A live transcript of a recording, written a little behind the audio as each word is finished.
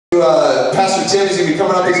Pastor Tim is going to be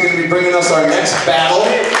coming up. He's going to be bringing us our next battle,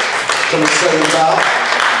 which I'm excited about.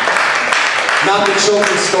 Not the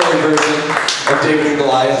children's story version of David and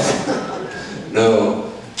Goliath.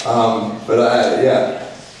 No.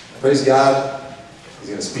 Yeah. Praise God. He's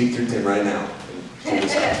going to speak through Tim right now.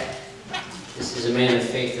 This is a man of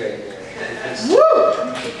faith right there.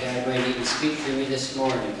 God might even speak through me this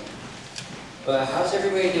morning. But how's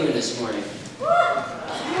everybody doing this morning?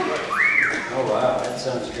 Oh wow, that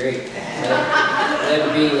sounds great. Glad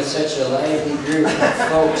to be with such a lively group of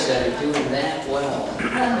folks that are doing that well.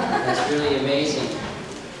 That's really amazing.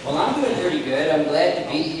 Well, I'm doing pretty good. I'm glad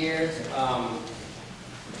to be here.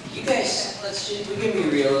 You guys, we can be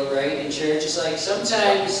real, right, in church. It's like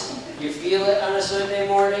sometimes you feel it on a Sunday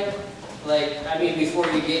morning. Like, I mean, before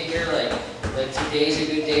you get here, like today's a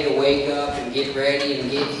good day to wake up and get ready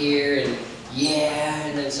and get here and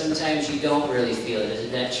and then sometimes you don't really feel it.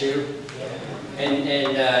 Isn't that true? And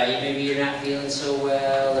maybe you're not feeling so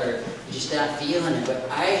well, or you're just not feeling it. But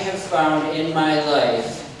I have found in my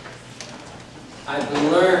life, I've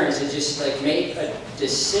learned to just like make a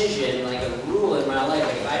decision, like a rule in my life.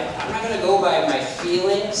 Like I'm not going to go by my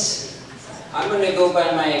feelings. I'm going to go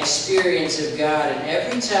by my experience of God. And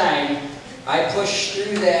every time I push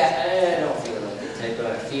through that, I don't feel like that type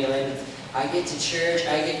of feeling. I get to church,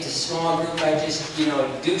 I get to small group, I just,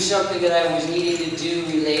 do something that I was needing to do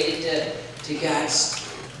related to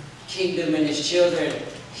God's kingdom and His children.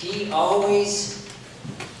 He always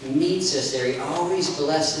meets us there. He always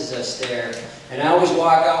blesses us there. And I always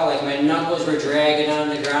walk out like my knuckles were dragging on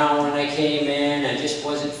the ground when I came in. I just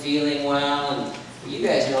wasn't feeling well. And you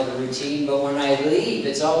guys know the routine, but when I leave,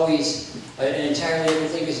 it's always an entirely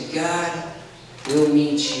different thing because God will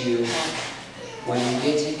meet you when you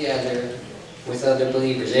get together with other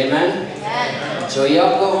believers. Amen? Amen. So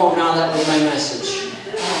y'all go home now. That was my message.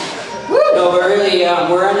 No, but really,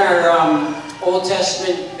 we're in our Old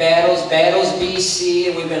Testament Battles B.C,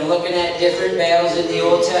 and we've been looking at different battles in the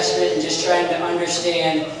Old Testament and just trying to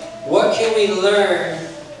understand what can we learn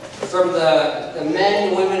from the men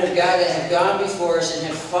and women of God that have gone before us and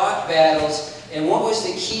have fought battles, and what was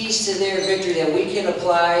the keys to their victory that we can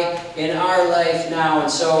apply in our life now. And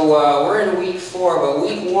so we're in week 4, but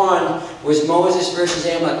week 1 was Moses versus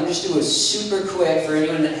Amalek. I'm just doing it super quick for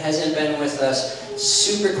anyone that hasn't been with us.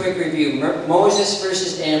 Super quick review. Moses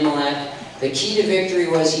versus Amalek. The key to victory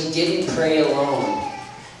was he didn't pray alone.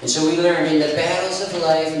 And so we learned in the battles of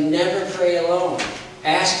life, never pray alone.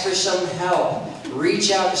 Ask for some help.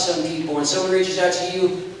 Reach out to some people. When someone reaches out to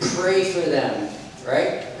you, pray for them.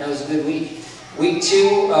 Right? That was a good week. Week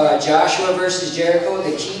 2, Joshua versus Jericho.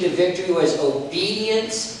 The key to victory was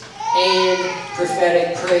obedience and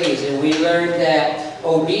prophetic praise. And we learned that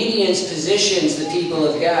obedience positions the people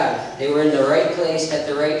of God. They were in the right place at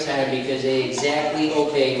the right time because they exactly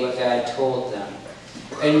obeyed what God told them.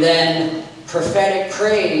 And then prophetic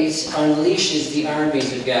praise unleashes the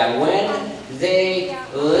armies of God. When they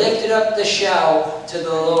lifted up the shout to the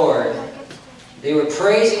Lord, they were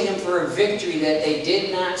praising Him for a victory that they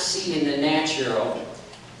did not see in the natural.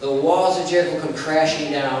 The walls of Jericho come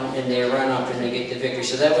crashing down and they run up and they get the victory.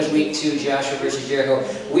 So that was week 2, Joshua versus Jericho.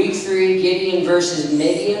 Week 3, Gideon versus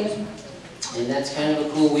Midian. And that's kind of a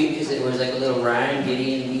cool week because it was like a little rhyme,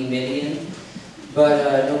 Gideon v. Midian.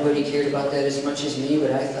 But nobody cared about that as much as me, but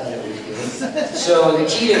I thought it was good. So the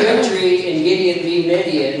key to victory in Gideon v.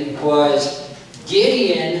 Midian was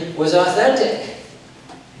Gideon was authentic.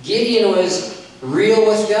 Gideon was real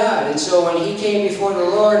with God. And so when he came before the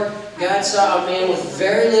Lord, God saw a man with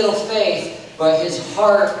very little faith, but his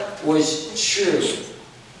heart was true.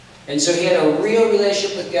 And so he had a real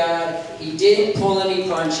relationship with God. He didn't pull any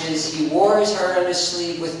punches. He wore his heart on his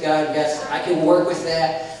sleeve with God. God said, I can work with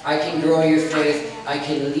that. I can grow your faith. I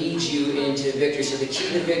can lead you into victory. So the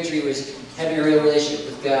key to victory was having a real relationship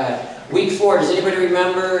with God. Week 4, does anybody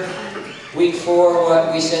remember week 4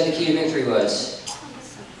 what we said the key to victory was?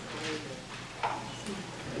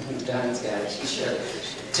 Don's got it, she's sure.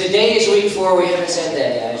 Today is week 4, we haven't said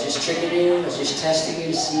that yet. I was just tricking you, I was just testing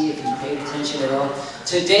you to see if you paid attention at all.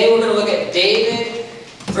 Today we're going to look at David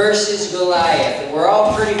versus Goliath. And we're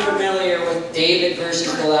all pretty familiar with David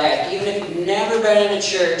versus Goliath. Even if you've never been in a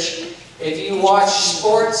church, if you watch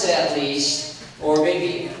sports at least, or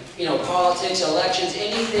maybe politics, elections,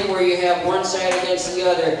 anything where you have one side against the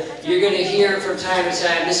other, you're going to hear from time to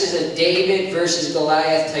time, this is a David versus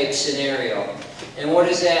Goliath type scenario. And what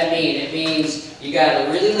does that mean? It means you got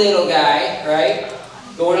a really little guy, right,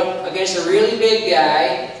 going up against a really big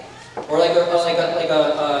guy, or like a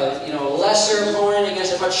lesser opponent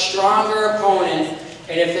against a much stronger opponent.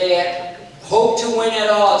 And if they hope to win at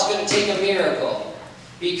all, it's going to take a miracle,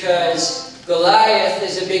 because Goliath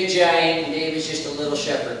is a big giant and David's just a little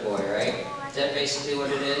shepherd boy, right? Is that basically what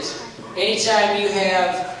it is? Anytime you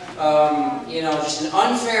have, just an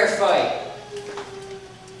unfair fight,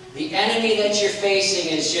 the enemy that you're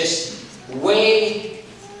facing is just way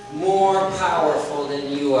more powerful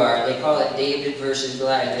than you are. They call it David versus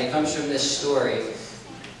Goliath. It comes from this story.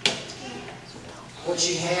 What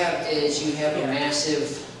you have is you have a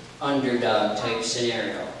massive underdog type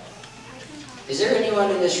scenario. Is there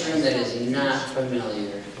anyone in this room that is not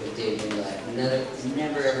familiar with David and Goliath?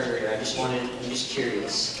 Never ever heard of it. I'm just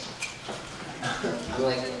curious. I'm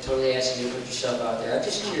like totally asking you to put yourself out there. I'm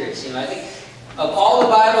just curious. I think of all the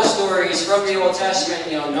Bible stories from the Old Testament,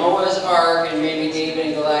 Noah's Ark and maybe David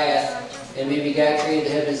and Goliath, and maybe God created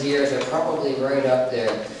the heavens and the earth are probably right up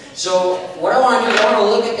there. So what I want to do is I want to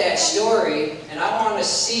look at that story and I want to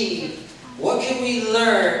see what can we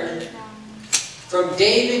learn from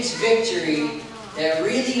David's victory that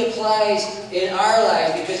really applies in our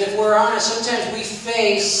lives. Because if we're honest, sometimes we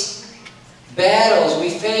face battles, we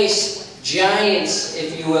face giants,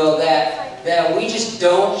 if you will, that we just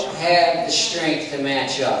don't have the strength to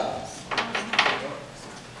match up.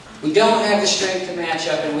 We don't have the strength to match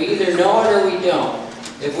up, and we either know it or we don't.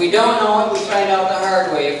 If we don't know it, we find out the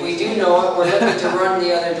hard way. If we do know it, we're looking to run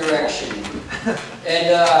the other direction.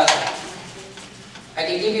 And I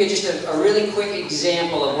can give you just a really quick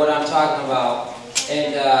example of what I'm talking about.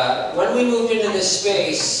 And when we moved into this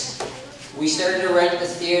space, we started to rent the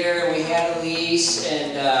theater, and we had a lease,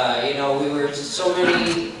 and we were so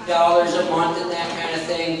many dollars a month and that kind of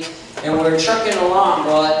thing, and we were trucking along.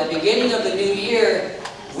 Well, at the beginning of the new year,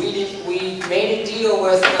 we made a deal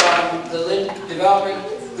with the Lynn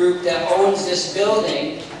Development Group that owns this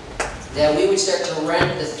building that we would start to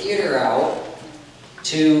rent the theater out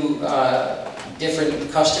to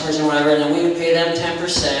different customers and whatever, and then we would pay them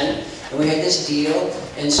 10%. And we had this deal,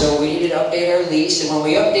 and so we needed to update our lease. And when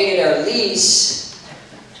we updated our lease,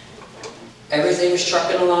 everything was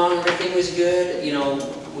trucking along, everything was good.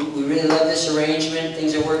 We really love this arrangement.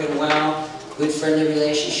 Things are working well, good friendly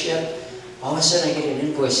relationship. All of a sudden, I get an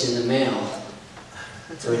invoice in the mail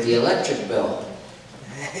for the electric bill.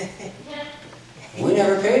 We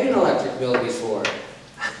never paid an electric bill before,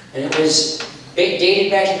 and it was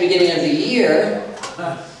dated back to the beginning of the year.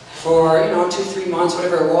 For 2-3 months,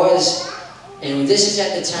 whatever it was. And this is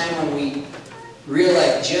at the time when we real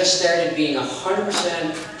life just started being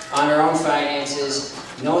 100% on our own finances,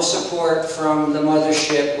 no support from the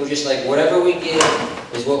mothership. We're just like, whatever we get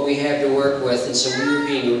is what we have to work with. And so we were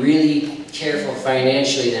being really careful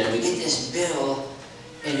financially then. We get this bill,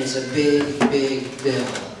 and it's a big, big bill.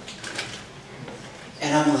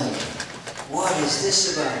 And I'm like, what is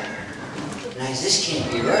this about? And I said, this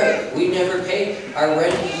can't be right. We never paid our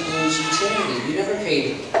rent includes utilities. We never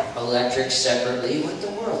paid electric separately. What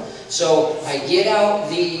the world? So I get out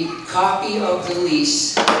the copy of the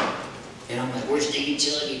lease, and I'm like, where's the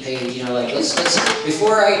utility page? Let's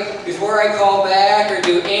before I call back or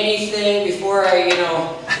do anything, before I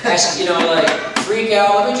freak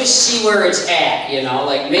out, let me just see where it's at.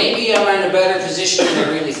 Maybe I'm in a better position than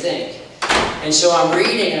I really think. And so I'm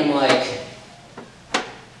reading, and I'm like,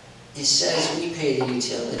 it says we pay the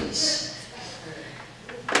utilities.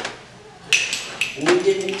 We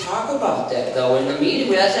didn't talk about that though in the meeting.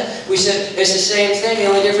 We said it's the same thing. The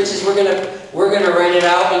only difference is we're gonna rent it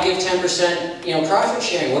out and give 10% profit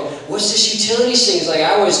sharing. What's this utilities thing? It's like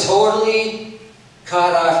I was totally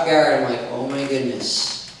caught off guard. I'm like, oh my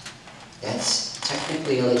goodness, that's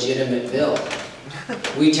technically a legitimate bill.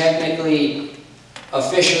 We technically,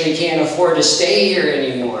 officially can't afford to stay here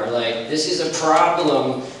anymore. Like this is a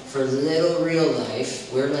problem. For little real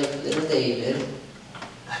life, we're like little David,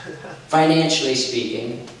 financially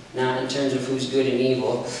speaking, not in terms of who's good and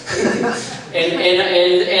evil.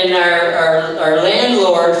 and our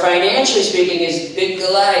landlord, financially speaking, is big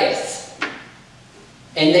Goliath.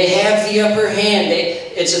 And they have the upper hand.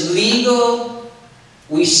 It's legal.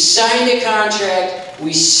 We signed a contract.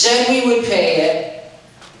 We said we would pay it.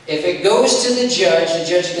 If it goes to the judge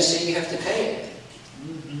can say you have to pay it.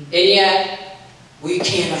 And yet, we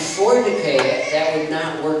can't afford to pay it. That would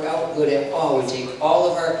not work out good at all. We take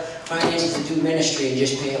all of our finances to do ministry and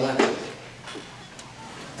just pay electric.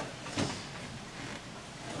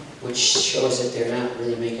 Which shows that they're not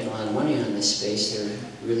really making a lot of money on this space. They're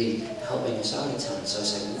really helping us out a ton. So I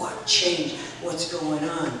was like, what changed? What's going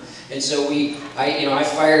on? And so I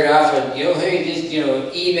fired off and, hey, just,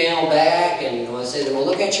 email back and I said, well,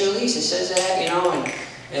 look at your lease. It says that,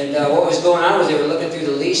 And what was going on was they were looking through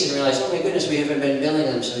the lease and realized, oh my goodness, we haven't been billing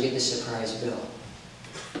them, so we get this surprise bill.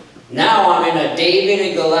 Now I'm in a David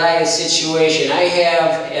and Goliath situation. I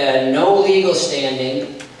have no legal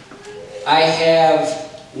standing. I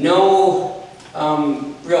have no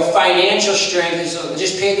real financial strength, so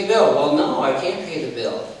just pay the bill. Well, no, I can't pay the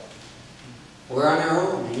bill. We're on our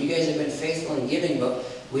own, and you guys have been faithful in giving, but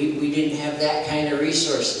we didn't have that kind of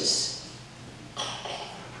resources.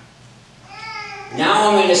 Now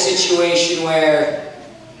I'm in a situation where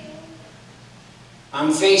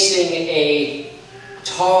I'm facing a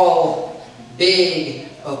tall, big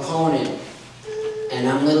opponent, and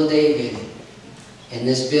I'm little David, and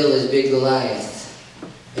this bill is big Goliath.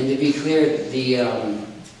 And to be clear, the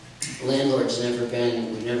landlord's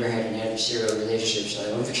we've never had an adversarial relationship, so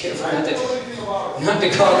I want to be careful not to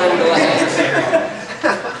call them Goliath.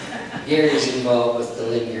 Gary's involved with the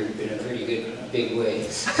Lynn group in a pretty good, big way.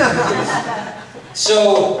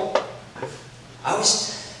 So,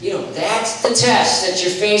 that's the test that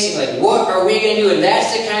you're facing. Like, what are we going to do? And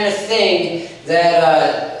that's the kind of thing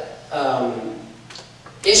that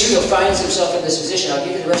Israel finds himself in this position. I'll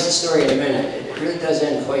give you the rest of the story in a minute. It really does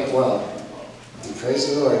end quite well. And praise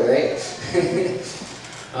the Lord, right?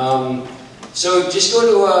 So just go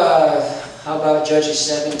to, how about Judges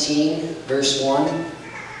 17, verse 1?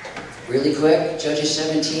 Really quick, Judges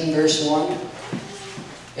 17, verse 1.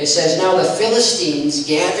 It says, "Now the Philistines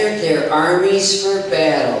gathered their armies for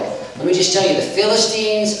battle." Let me just tell you, the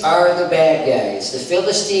Philistines are the bad guys. The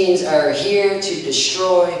Philistines are here to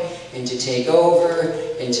destroy and to take over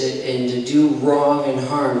and to do wrong and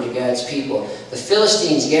harm to God's people. The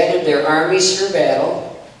Philistines gathered their armies for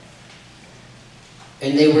battle,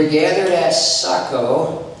 and they were gathered at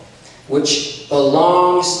Soko, which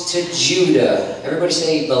belongs to Judah. Everybody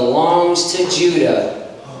say, belongs to Judah.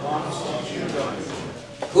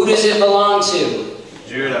 Who does it belong to?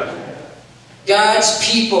 Judah. God's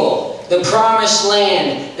people, the promised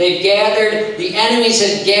land. They've gathered, the enemies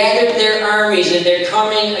have gathered their armies, and they're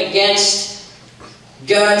coming against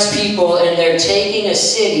God's people, and they're taking a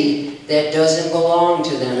city that doesn't belong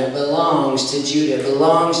to them. It belongs to Judah. It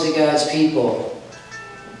belongs to God's people.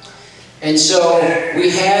 And so we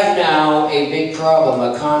have now a big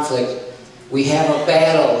problem, a conflict. We have a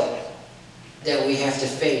battle that we have to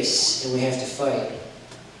face and we have to fight.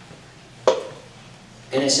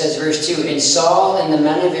 And it says, verse 2, "And Saul and the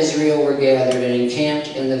men of Israel were gathered and encamped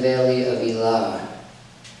in the valley of Elah,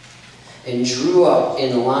 and drew up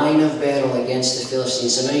in line of battle against the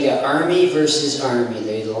Philistines." So now you got army versus army.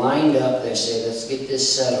 They lined up. They said, let's get this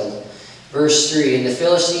settled. Verse 3, "And the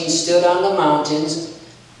Philistines stood on the mountains,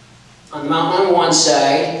 on the mountain on one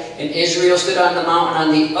side, and Israel stood on the mountain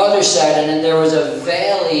on the other side, and then there was a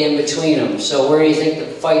valley in between them." So where do you think the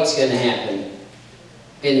fight's going to happen?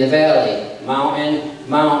 In the valley. Mountain,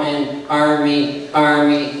 mountain, army,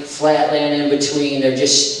 army, flat land in between.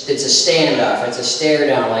 It's a standoff. It's a stare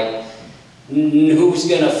down. Like, who's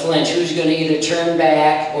going to flinch? Who's going to either turn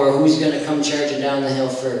back, or who's going to come charging down the hill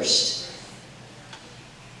first?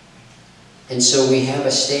 And so we have a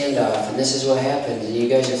standoff, and this is what happens. And you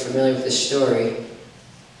guys are familiar with this story.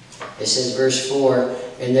 It says, verse 4,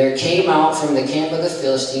 "And there came out from the camp of the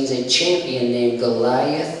Philistines a champion named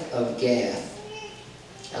Goliath of Gath."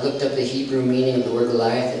 I looked up the Hebrew meaning of the word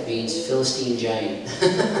Goliath. It means Philistine giant.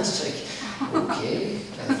 It's like, okay,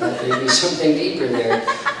 I thought there'd be something deeper there,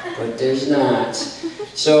 but there's not.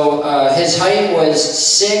 So his height was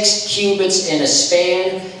 6 cubits in a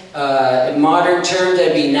span. In modern terms,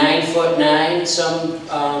 that'd be 9'9". Some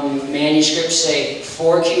manuscripts say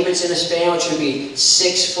 4 cubits in a span, which would be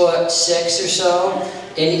 6'6" or so.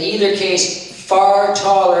 In either case, far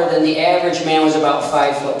taller than the average man was about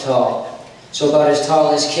 5 foot tall. So about as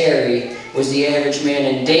tall as Carrie was the average man,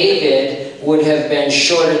 and David would have been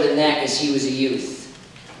shorter than that because he was a youth.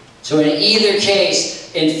 So in either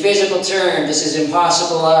case, in physical terms, this is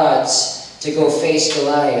impossible odds to go face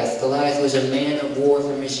Goliath. Goliath was a man of war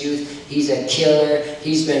from his youth. He's a killer.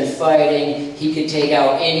 He's been fighting. He could take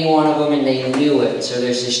out any one of them, and they knew it. So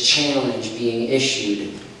there's this challenge being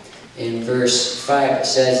issued. In verse 5 it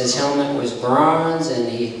says, "His helmet was bronze, and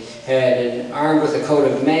he had armed with a coat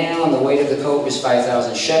of mail, and the weight of the coat was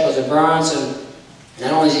 5,000 shekels of bronze." So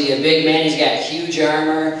not only is he a big man, he's got huge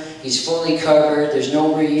armor. He's fully covered. There's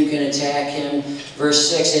nowhere you can attack him. Verse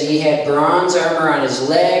 6, "And he had bronze armor on his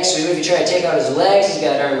legs." So even if you try to take out his legs, he's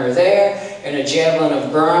got armor there. "And a javelin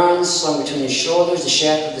of bronze slung between his shoulders. The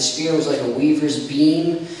shaft of the spear was like a weaver's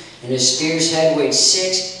beam. And his spear's head weighed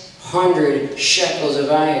 600 shekels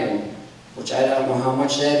of iron." Which I don't know how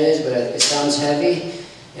much that is, but it sounds heavy.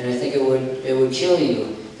 And I think it would kill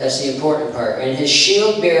you. That's the important part. "And his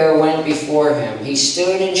shield bearer went before him. He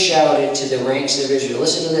stood and shouted to the ranks of Israel."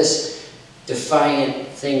 Listen to this defiant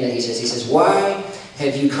thing that he says. He says, "Why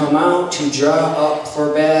have you come out to draw up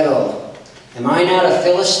for battle? Am I not a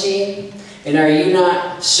Philistine? And are you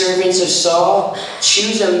not servants of Saul?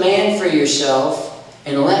 Choose a man for yourself,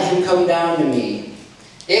 and let him come down to me.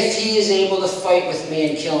 If he is able to fight with me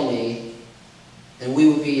and kill me, then we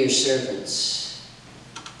will be your servants.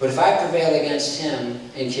 But if I prevail against him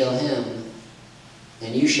and kill him,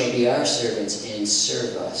 then you shall be our servants and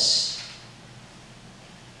serve us.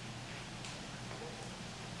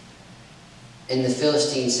 And the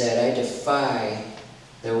Philistine said, I defy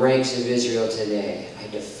the ranks of Israel today. I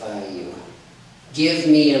defy you. Give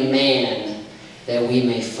me a man that we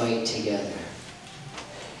may fight together.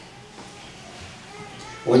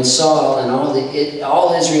 When Saul and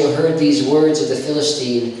all Israel heard these words of the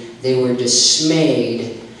Philistine, they were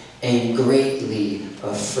dismayed and greatly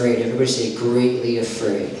afraid. Everybody say, greatly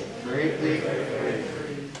afraid. Greatly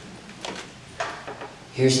afraid.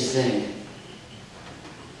 Here's the thing.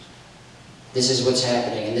 This is what's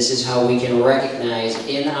happening, and this is how we can recognize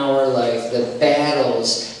in our life the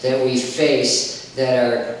battles that we face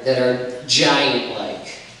that are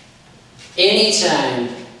giant-like. Anytime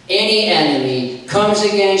any enemy comes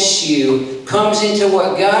against you, comes into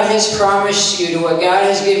what God has promised you, to what God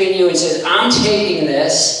has given you, and says, I'm taking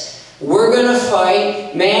this, we're going to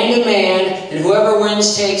fight man to man, and whoever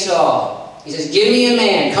wins takes all. He says, give me a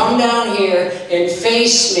man, come down here and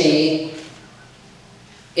face me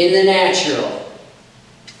in the natural.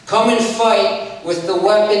 Come and fight with the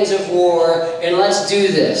weapons of war, and let's do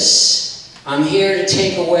this. I'm here to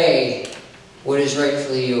take away what is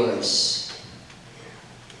rightfully yours.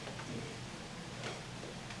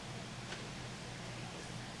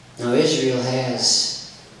 Now Israel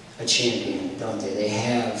has a champion, don't they? They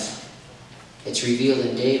have. It's revealed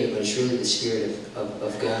in David, but it's really the Spirit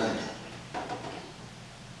of God.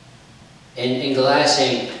 And Goliath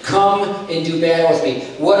saying, come and do battle with me.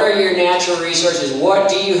 What are your natural resources? What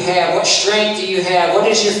do you have? What strength do you have? What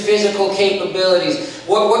is your physical capabilities?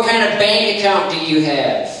 What kind of bank account do you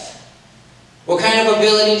have? What kind of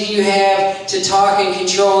ability do you have to talk and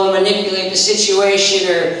control and manipulate the situation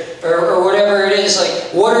or whatever it is?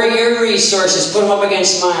 Like, what are your resources? Put them up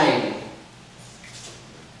against mine.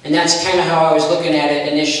 And that's kind of how I was looking at it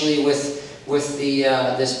initially with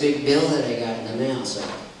this big bill that I got in the mail. So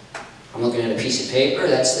I'm looking at a piece of paper,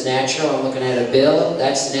 that's the natural. I'm looking at a bill,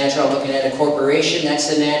 that's the natural. I'm looking at a corporation,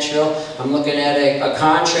 that's the natural. I'm looking at a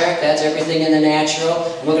contract, that's everything in the natural.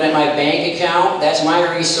 I'm looking at my bank account, that's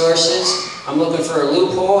my resources. I'm looking for a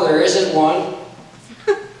loophole, there isn't one.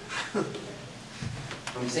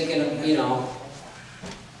 I'm thinking of, you know,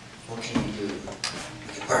 what can we do?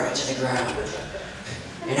 We can burn it to the ground.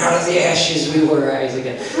 And out of the ashes we will rise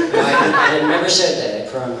again. No, I never said that,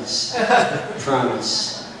 I promise.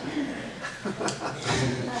 Promise.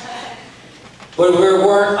 But there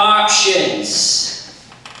weren't options.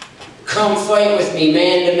 Come fight with me,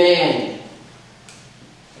 man to man.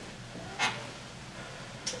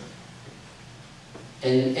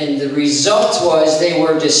 And the result was they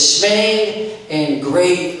were dismayed and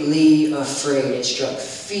greatly afraid. It struck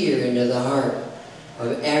fear into the heart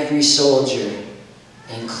of every soldier,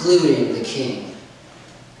 including the king.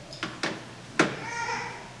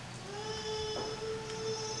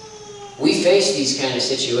 We face these kind of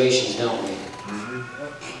situations, don't we?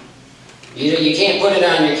 You can't put it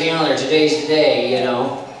on your calendar, today's the day, you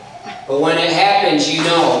know. But when it happens, you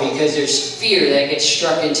know, because there's fear that gets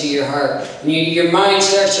struck into your heart. And your mind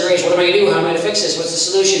starts to race. What am I going to do? How am I going to fix this? What's the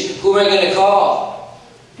solution? Who am I going to call?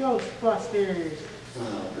 Ghostbusters.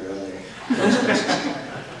 Oh, brother.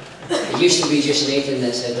 Ghostbusters. It used to be just Nathan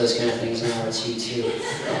that said those kind of things. Now it's you too.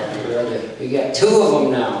 Oh, brother. We got 2 of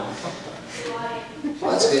them now.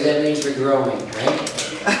 Well, that's good. That means we're growing, right?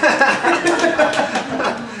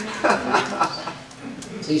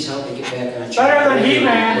 Please help me get back on track. Better than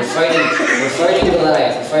He-Man. We're fighting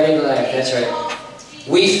Goliath. We're fighting Goliath. That's right.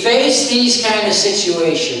 We face these kind of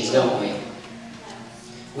situations, don't we?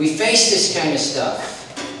 We face this kind of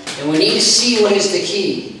stuff. And we need to see what is the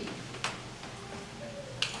key.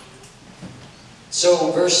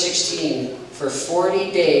 So, verse 16, for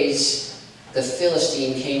 40 days the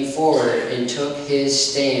Philistine came forward and took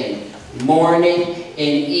his stand, morning and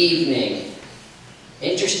evening.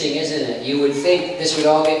 Interesting, isn't it? You would think this would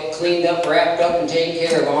all get cleaned up, wrapped up, and taken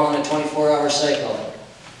care of all in a 24-hour cycle.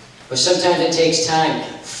 But sometimes it takes time.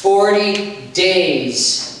 40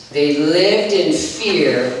 days they lived in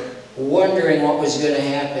fear, wondering what was going to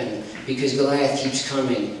happen, because Goliath keeps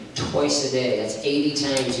coming twice a day. That's 80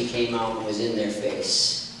 times he came out and was in their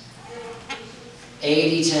face.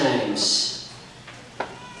 80 times.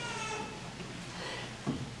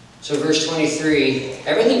 So verse 23,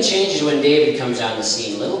 everything changes when David comes on the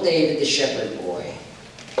scene. Little David, the shepherd boy.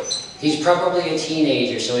 He's probably a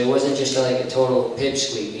teenager, so he wasn't just like a total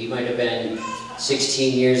pipsqueak. He might have been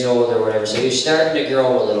 16 years old or whatever. So he was starting to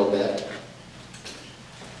grow a little bit.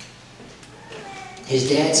 His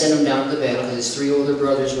dad sent him down to the battle because his 3 older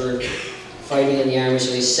brothers were fighting in the army.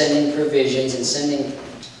 So he's sending provisions and sending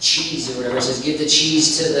cheese or whatever. He says, give the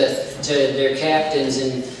cheese to their captains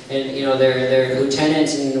and you know their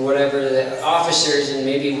lieutenants and whatever, the officers, and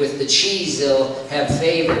maybe with the cheese they'll have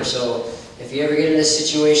favor. So if you ever get in this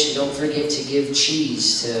situation, don't forget to give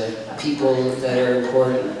cheese to people that are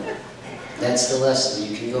important. That's the lesson.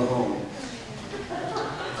 You can go home.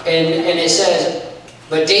 And it says,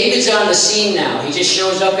 but David's on the scene now. He just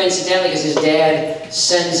shows up incidentally because his dad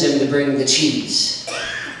sends him to bring the cheese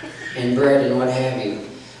and bread and what have you.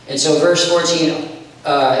 And so verse 14,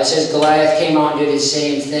 it says, Goliath came out and did his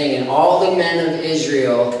same thing. And all the men of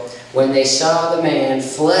Israel, when they saw the man,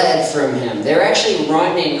 fled from him. They're actually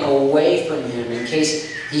running away from him in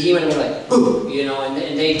case he would have been like, boo, you know, and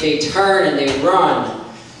they turn and they run.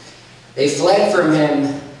 They fled from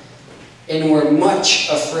him and were much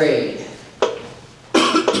afraid.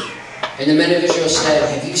 And the men of Israel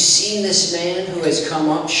said, have you seen this man who has come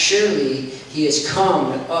up? Surely he has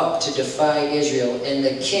come up to defy Israel, and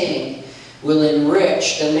the king will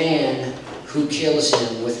enrich the man who kills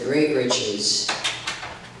him with great riches,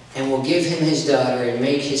 and will give him his daughter and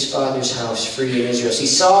make his father's house free in Israel. See,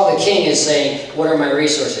 Saul the king is saying, what are my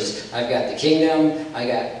resources? I've got the kingdom, I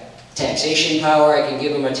got taxation power, I can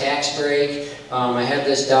give him a tax break. I have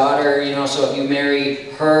this daughter, you know, so if you marry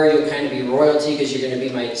her, you'll kind of be royalty because you're going to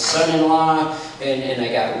be my son-in-law, and I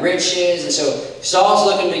got riches. And so Saul's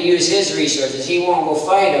looking to use his resources. He won't go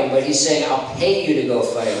fight him, but he's saying, I'll pay you to go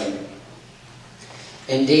fight him.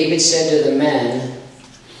 And David said to the men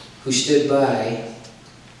who stood by,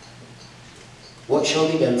 what shall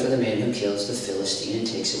be done for the man who kills the Philistine and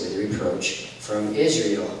takes away the reproach from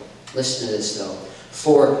Israel? Listen to this, though.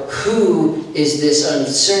 For who is this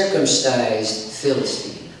uncircumcised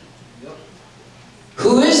Philistine?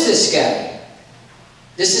 Who is this guy?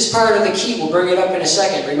 This is part of the key. We'll bring it up in a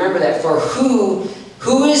second. Remember that. For who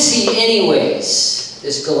is he anyways,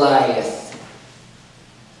 this Goliath?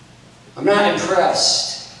 I'm not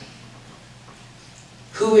impressed.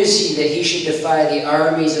 Who is he that he should defy the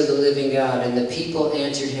armies of the living God? And the people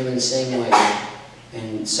answered him in the same way.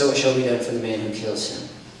 And so it shall be done for the man who kills him.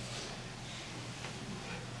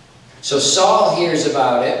 So Saul hears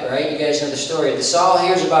about it, right? You guys know the story. Saul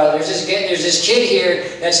hears about it. There's this kid here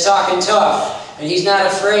that's talking tough, and he's not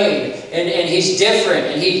afraid, and he's different,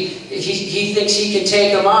 and he thinks he can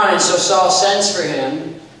take him on. And so Saul sends for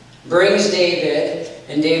him, brings David,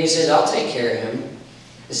 and David says, I'll take care of him.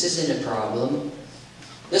 This isn't a problem.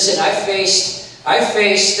 Listen, I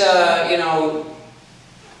faced you know,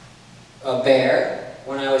 a bear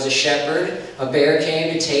when I was a shepherd. A bear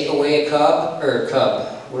came to take away a cub.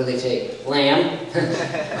 What do they take? Lamb?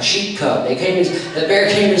 A sheep cub. The bear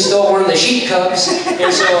came and stole one of the sheep cubs,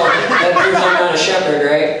 and so that proves I'm not a shepherd,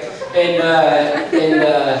 right?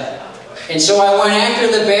 And so I went after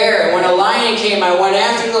the bear. When a lion came, I went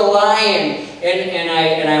after the lion,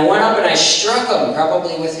 and I went up and I struck him,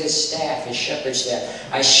 probably with his staff, his shepherd's staff.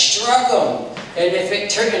 I struck him, and if it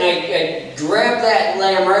turned, and I grabbed that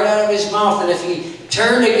lamb right out of his mouth, and if he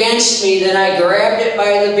turned against me, then I grabbed it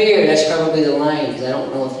by the beard. That's probably the lion, because I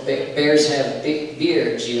don't know if bears have big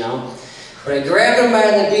beards, you know. But I grabbed him by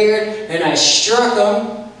the beard, and I struck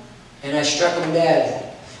him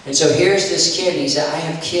dead. And so here's this kid, he said, I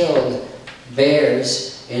have killed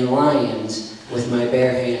bears and lions with my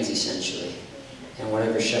bare hands, essentially. And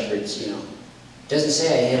whatever shepherds, you know. It doesn't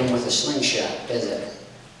say I hit him with a slingshot, does it?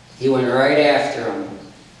 He went right after him,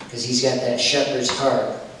 because he's got that shepherd's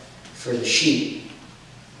heart for the sheep.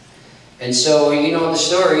 And so, you know the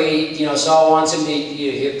story, you know, Saul wants him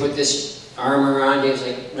to put this armor on. David's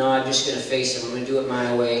like, no, I'm just going to face him. I'm going to do it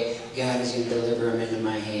my way. God is going to deliver him into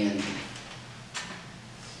my hand.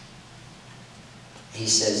 He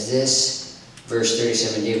says this, verse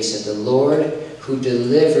 37, David said, the Lord who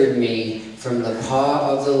delivered me from the paw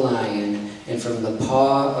of the lion and from the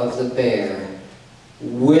paw of the bear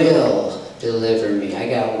will deliver me. I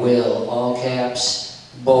got will, all caps,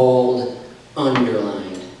 bold, underlined.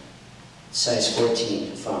 Size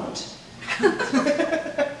 14 font.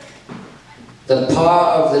 The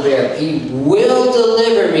paw of the bear. He will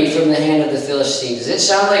deliver me from the hand of the Philistine. Does it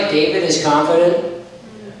sound like David is confident?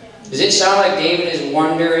 Does it sound like David is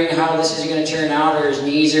wondering how this is going to turn out, or his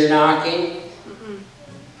knees are knocking?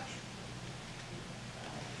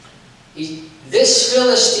 This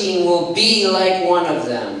Philistine will be like one of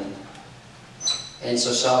them. And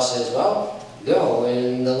so Saul says, well, go,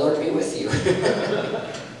 and the Lord be with you.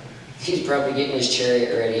 He's probably getting his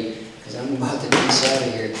chariot ready, because I'm about to peace out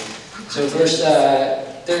of here. So verse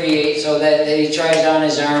 38, so that he tries on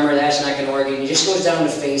his armor, that's not going to work. He just goes down to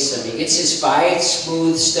face him. He gets his 5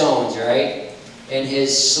 smooth stones, right? And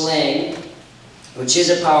his sling, which is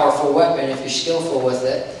a powerful weapon if you're skillful with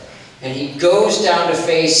it. And he goes down to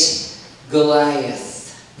face Goliath.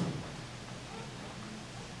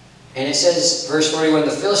 And it says, verse 41,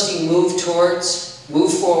 the Philistine moved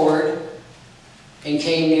forward and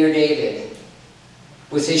came near David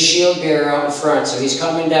with his shield bearer out in front. So he's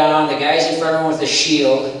coming down, the guy's in front of him with a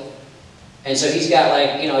shield. And so he's got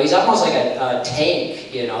like, he's almost like a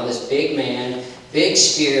tank, this big man, big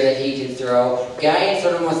spear that he can throw. Guy in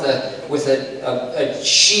front of him with a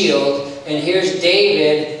shield. And here's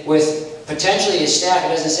David with potentially his staff. It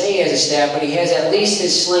doesn't say he has a staff, but he has at least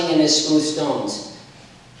his sling and his smooth stones.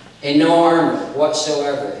 And no armor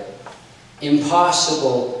whatsoever.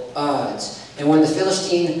 Impossible odds. And when the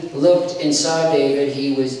Philistine looked and saw David,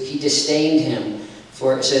 he disdained him.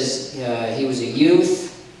 For it says he was a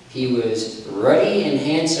youth, he was ruddy and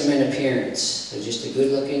handsome in appearance. So just a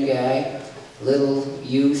good-looking guy, little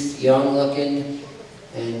youth, young-looking,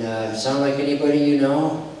 and sound like anybody you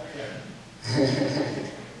know?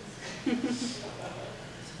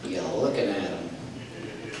 You're looking at him.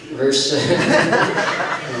 Verse,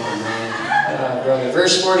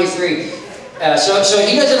 verse 43. So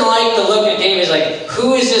he doesn't like the look at David. He's like,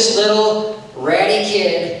 who is this little ratty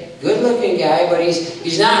kid, good-looking guy, but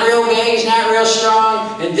he's not real big, he's not real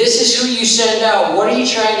strong, and this is who you send out. What are you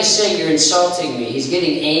trying to say? You're insulting me. He's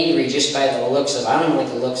getting angry just by the looks of him. I don't even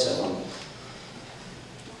like the looks of him.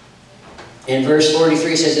 And verse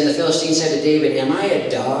 43 says, and the Philistine said to David, am I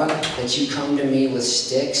a dog that you come to me with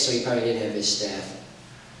sticks? So he probably did have his staff.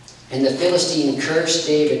 And the Philistine cursed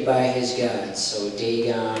David by his gods. So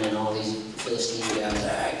Dagon and all these Philistine gods,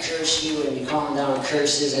 I curse you, and he calling down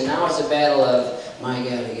curses. And now it's a battle of my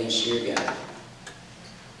God against your God.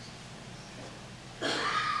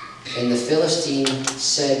 And the Philistine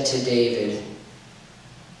said to David,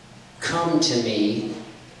 come to me,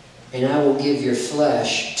 and I will give your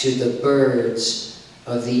flesh to the birds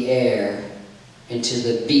of the air and to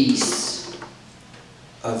the beasts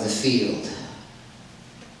of the field.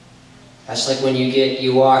 That's like when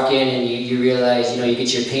you walk in and you realize, you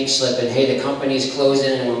get your pink slip and hey, the company's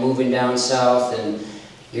closing and we're moving down south and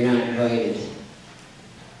you're not invited.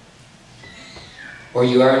 Or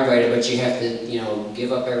you are invited, but you have to,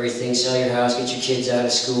 give up everything, sell your house, get your kids out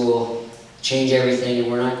of school, change everything, and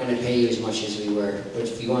we're not going to pay you as much as we were. But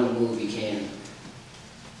if you want to move, you can.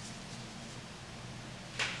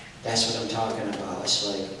 That's what I'm talking about. It's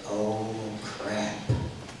like, oh crap,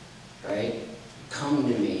 right? Come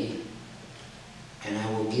to me, and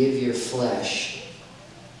I will give your flesh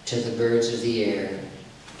to the birds of the air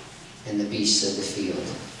and the beasts of the field.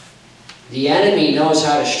 The enemy knows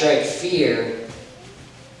how to strike fear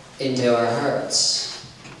into our hearts.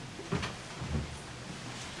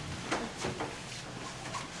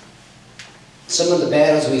 Some of the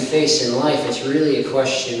battles we face in life, it's really a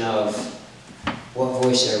question of what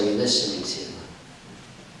voice are we listening to?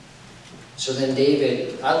 So then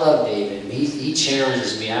David, I love David. He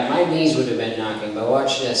challenges me. My knees would have been knocking, but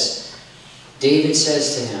watch this. David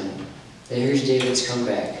says to him, and here's David's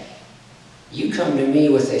comeback. You come to me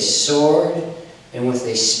with a sword and with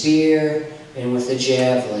a spear and with a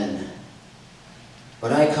javelin.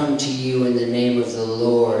 But I come to you in the name of the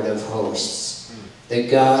Lord of hosts, the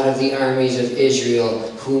God of the armies of Israel,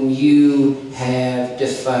 whom you have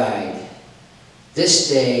defied. This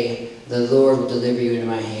day the Lord will deliver you into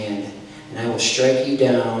my hand, and I will strike you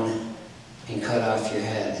down and cut off your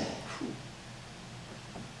head.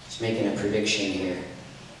 He's making a prediction here.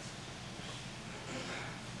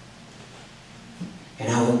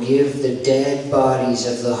 And I will give the dead bodies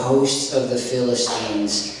of the hosts of the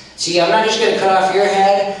Philistines. See, I'm not just going to cut off your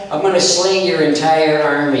head. I'm going to slay your entire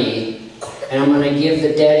army. And I'm going to give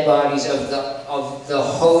the dead bodies of the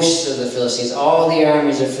hosts of the Philistines, all the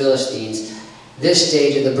armies of Philistines, this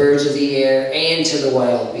day to the birds of the air and to the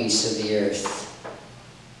wild beasts of the earth.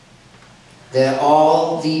 That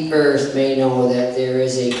all the earth may know that there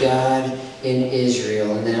is a God in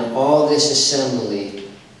Israel, and that all this assembly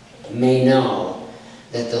may know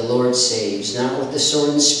that the Lord saves, not with the sword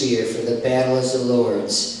and spear, for the battle is the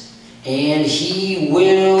Lord's. And He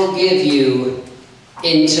will give you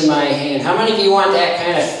into my hand. How many of you want that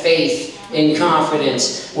kind of faith and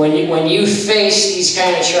confidence when you face these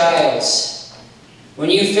kind of trials? When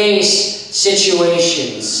you face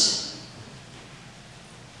situations?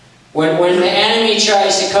 When the enemy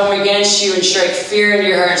tries to come against you and strike fear into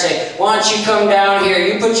your heart and say, why don't you come down here?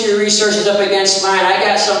 You put your resources up against mine. I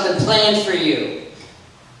got something planned for you.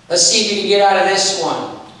 Let's see if you can get out of this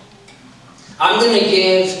one. I'm going to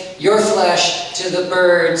give your flesh to the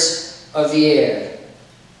birds of the air.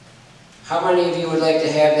 How many of you would like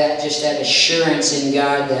to have that, just that assurance in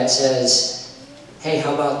God that says, hey,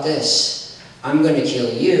 how about this? I'm going to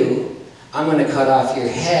kill you. I'm going to cut off your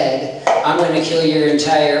head. I'm going to kill your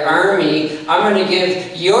entire army. I'm going to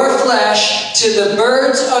give your flesh to the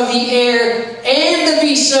birds of the air and the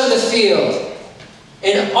beasts of the field.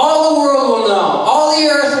 And all the world will know, all the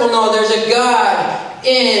earth will know there's a God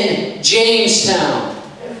in Jamestown.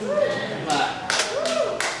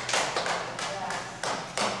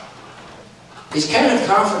 He's kind of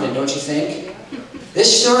confident, don't you think?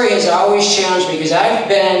 This story has always challenged me because I've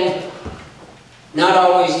been not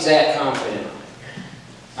always that confident.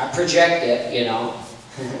 I project it, you know.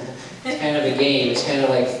 It's kind of a game. It's kind of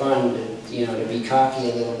like fun to, you know, to be cocky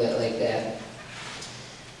a little bit like that.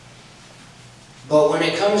 But when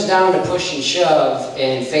it comes down to push and shove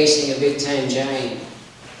and facing a big-time giant,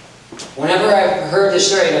 whenever I've heard this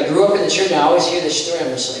story, and I grew up in the church and I always hear this story,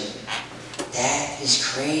 I'm just like, that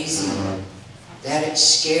is crazy. That it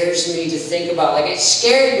scares me to think about. Like, it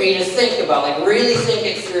scared me to think about, like, really think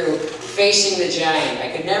it through, facing the giant.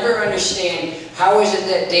 I could never understand how is it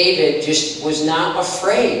that David just was not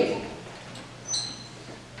afraid.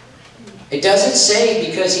 It doesn't say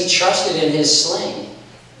because he trusted in his sling.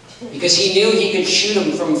 Because he knew he could shoot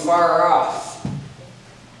him from far off.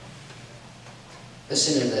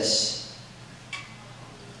 Listen to this.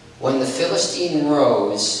 When the Philistine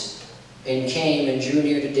rose and came and drew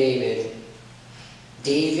near to David,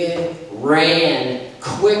 David ran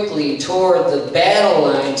quickly toward the battle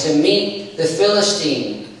line to meet the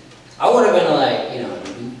Philistine. I would have been like,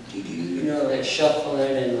 you know, like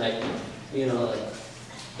shuffling and like,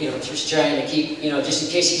 just trying to keep, just in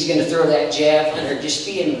case he's going to throw that javelin, or just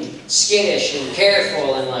being skittish and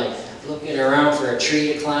careful and like looking around for a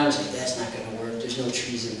tree to climb. It's like, that's not going to work. There's no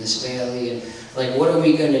trees in this valley. And like, what are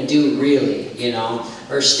we going to do really,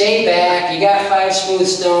 Or stay back. You got 5 smooth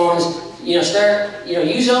stones.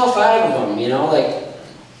 Use all 5 of them, like,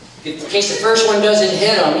 in case the first one doesn't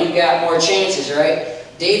hit him, you've got more chances, right?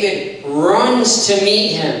 David runs to meet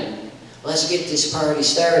him. Let's get this party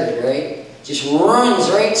started, right? Just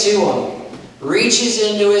runs right to him, reaches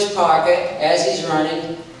into his pocket as he's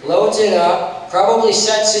running, loads it up, probably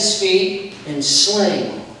sets his feet, and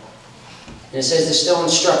sling. And it says the stone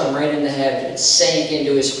struck him right in the head, and it sank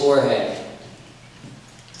into his forehead.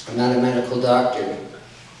 I'm not a medical doctor.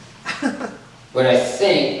 But I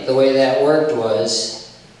think the way that worked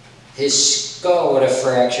was his skull would have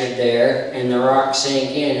fractured there and the rock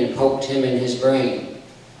sank in and poked him in his brain,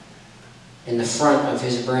 in the front of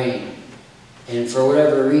his brain. And for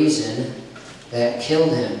whatever reason, that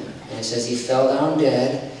killed him. And it says he fell down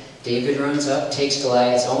dead. David runs up, takes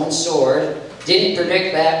Goliath's own sword. Didn't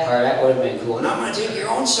predict that part. That would have been cool. And I'm going to take your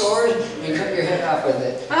own sword and cut your head off with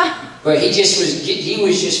it. But he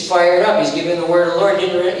was just fired up. He's giving the word of the Lord. He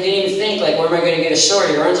didn't even think, like, where am I going to get a sword?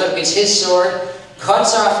 He runs up, gets his sword,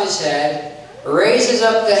 cuts off his head, raises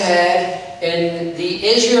up the head, and the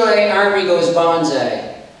Israelite army goes bonsai.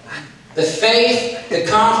 The faith, the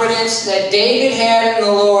confidence that David had in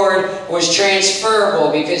the Lord was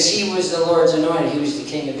transferable because he was the Lord's anointed. He was the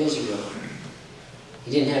king of Israel. He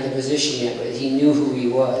didn't have the position yet, but he knew who he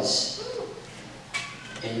was.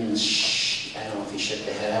 And I don't know if he shook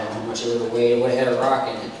the head. I don't know how much it would have weighed. It would have had a rock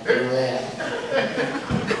in it. You know that.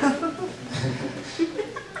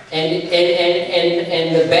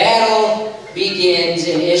 and the battle begins,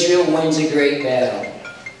 and Israel wins a great battle.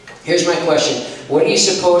 Here's my question. What do you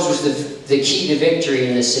suppose was the key to victory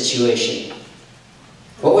in this situation?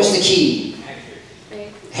 What was the key?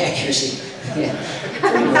 Accuracy. Yeah,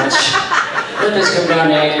 pretty much. It does come down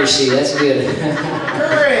to accuracy. That's good.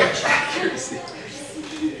 Courage. Accuracy.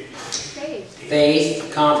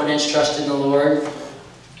 Faith, confidence, trust in the Lord.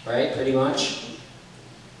 Right, pretty much.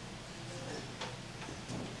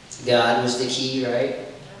 God was the key, right?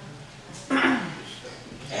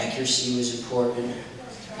 Accuracy was important.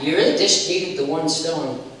 You really just needed the one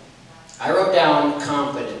stone. I wrote down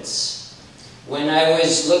confidence. When I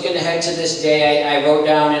was looking ahead to this day, I wrote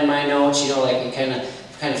down in my notes, like you kind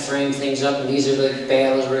of frame things up, and these are the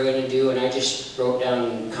battles we're going to do, and I just wrote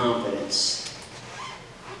down confidence.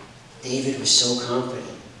 David was so confident.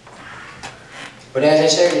 But as I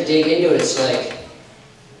started to dig into it, it's like,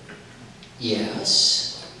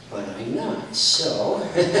 yes, but I'm not. So,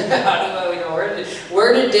 how do I know?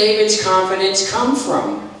 Where did David's confidence come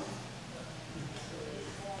from?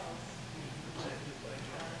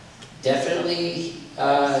 Definitely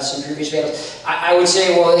some previous battles. I would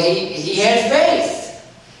say, well, he had faith.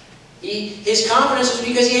 His confidence was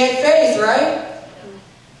because he had faith, right?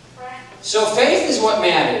 So faith is what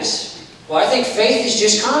matters. Well, I think faith is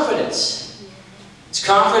just confidence. It's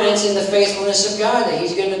confidence in the faithfulness of God, that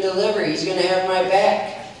He's going to deliver. He's going to have my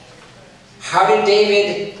back. How did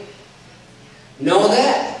David know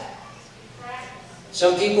that?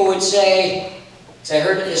 Some people would say, because I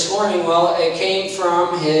heard it this morning, well, it came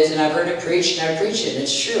from his, and I've heard it preached, and I preach it, and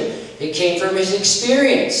it's true. It came from his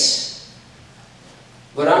experience.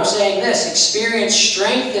 But I'm saying this, experience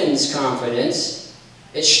strengthens confidence.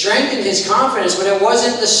 It strengthened his confidence, but it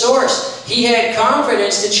wasn't the source. He had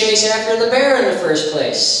confidence to chase after the bear in the first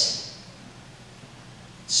place.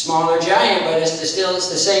 Smaller giant, but it's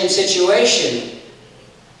the same situation.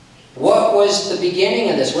 What was the beginning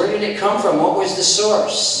of this? Where did it come from? What was the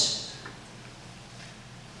source?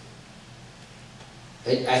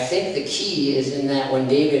 I think the key is in that when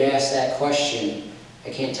David asked that question, I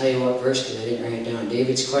can't tell you what verse because I didn't write it down.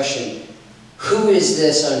 David's question, who is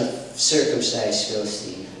this uncircumcised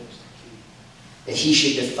Philistine, that he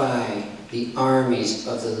should defy the armies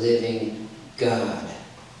of the living God?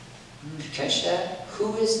 Did you catch that?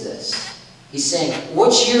 Who is this? He's saying,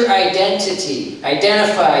 what's your identity?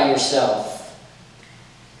 Identify yourself.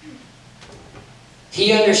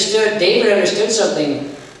 He understood, David understood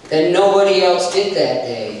something that nobody else did that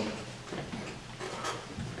day.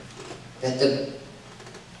 That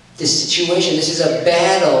the situation, this is a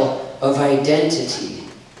battle of identity.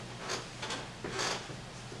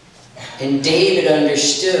 And David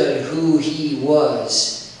understood who he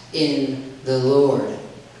was in the Lord.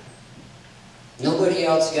 Nobody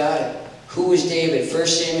else got it. Who was David? 1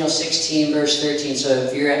 Samuel 16, verse 13. So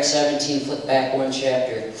if you're at 17, flip back one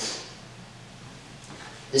chapter.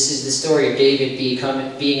 This is the story of David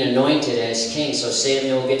being anointed as king. So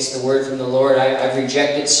Samuel gets the word from the Lord. I've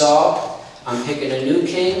rejected Saul. I'm picking a new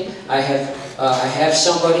king. I have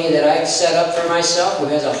somebody that I've set up for myself who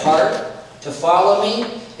has a heart to follow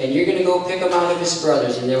me. And you're going to go pick him out of his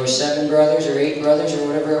brothers. And there were 7 brothers or 8 brothers or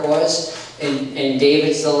whatever it was. And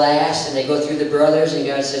David's the last, and they go through the brothers, and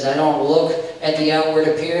God says, I don't look at the outward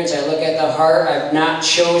appearance, I look at the heart. I've not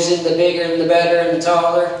chosen the bigger and the better and the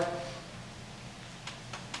taller.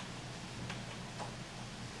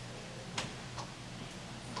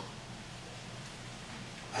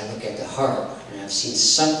 I look at the heart, and I've seen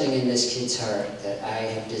something in this kid's heart that I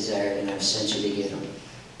have desired, and I've sent you to get him.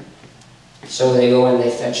 So they go and they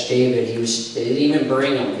fetch David. They didn't even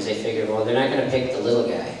bring him because they figured, well, they're not going to pick the little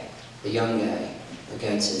guy. The young guy. But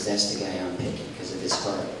God says, that's the guy I'm picking because of his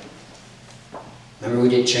heart. Remember we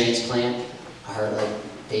did Transplant? A Heart Like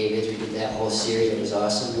David. We did that whole series. It was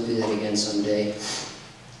awesome. We'll do that again someday.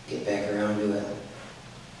 Get back around to it.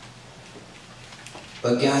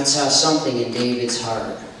 But God saw something in David's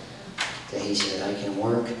heart that he said, I can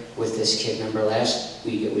work with this kid. Remember last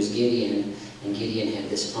week it was Gideon. And Gideon had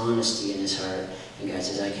this honesty in his heart. And God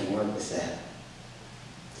says, I can work with that.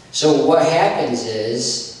 So what happens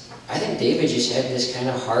is, I think David just had this kind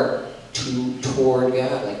of heart toward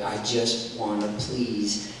God. Like, I just want to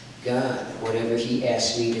please God. Whatever He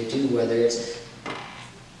asks me to do, whether it's,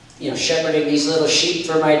 shepherding these little sheep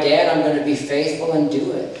for my dad, I'm going to be faithful and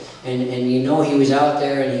do it. And he was out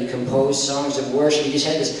there and he composed songs of worship. He just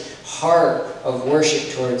had this heart of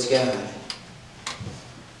worship towards God.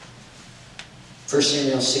 1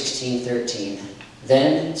 Samuel 16:13.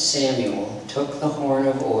 Then Samuel took the horn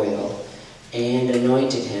of oil and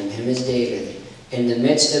anointed him as David, in the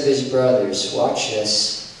midst of his brothers. Watch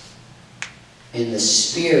this. And the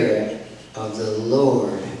Spirit of the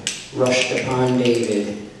Lord rushed upon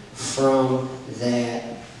David from that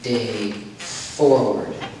day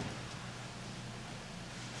forward.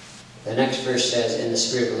 The next verse says, and the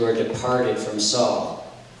Spirit of the Lord departed from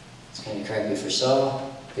Saul. It's kind of crappy for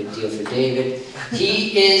Saul. Good deal for David.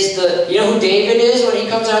 He is you know who David is when he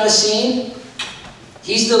comes on the scene?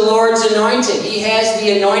 He's the Lord's anointed. He has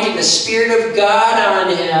the anointing, the Spirit of God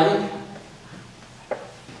on him.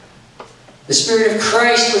 The Spirit of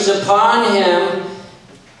Christ was upon him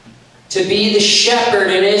to be the shepherd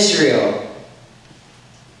in Israel,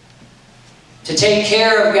 to take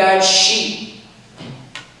care of God's sheep.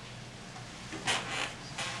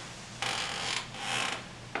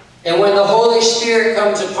 And when the Holy Spirit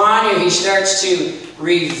comes upon you, He starts to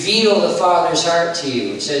reveal the Father's heart to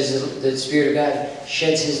you. It says the Spirit of God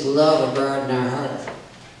sheds His love abroad in our heart.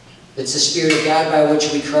 It's the Spirit of God by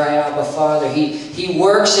which we cry out, Abba, Father. He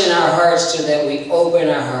works in our hearts so that we open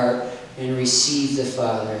our heart and receive the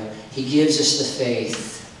Father. He gives us the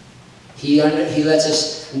faith. He lets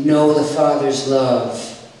us know the Father's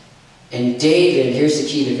love. And David, here's the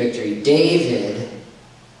key to victory. David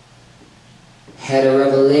had a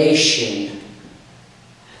revelation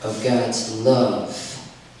of God's love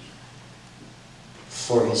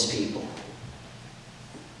for His people.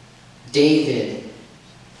 David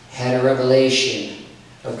had a revelation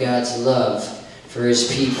of God's love for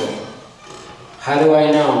his people. How do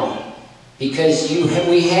I know? Because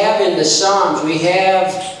we have in the Psalms, we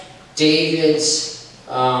have David's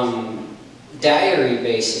diary,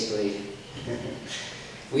 basically.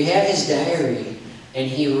 We have his diary, and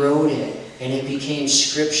he wrote it, and it became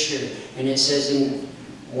Scripture. And it says in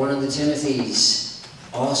one of the Timothys,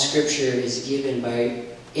 all Scripture is given by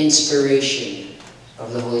inspiration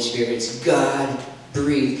of the Holy Spirit. It's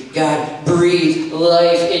God-breathed. God breathed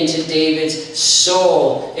life into David's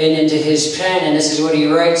soul and into his pen. And this is what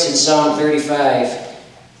he writes in Psalm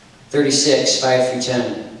 36, 5 through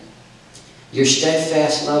 10. Your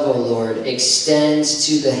steadfast love, O Lord, extends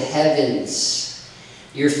to the heavens.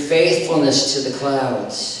 Your faithfulness to the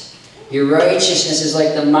clouds. Your righteousness is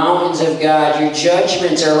like the mountains of God. Your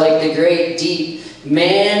judgments are like the great deep.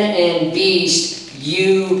 Man and beast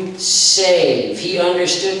you save. He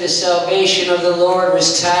understood the salvation of the Lord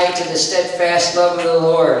was tied to the steadfast love of the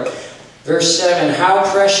Lord. Verse 7, how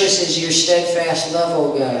precious is your steadfast love,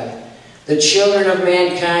 O God. The children of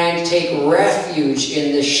mankind take refuge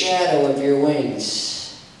in the shadow of your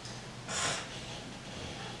wings.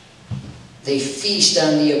 They feast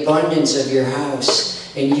on the abundance of your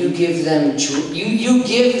house, and you give them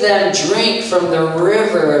drink from the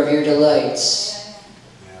river of your delights.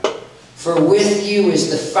 For with you is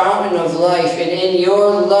the fountain of life, and in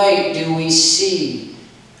your light do we see.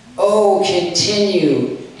 Oh,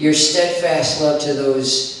 continue your steadfast love to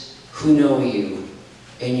those who know you,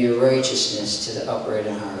 and your righteousness to the upright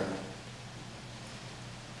in heart.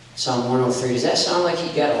 Psalm 103. Does that sound like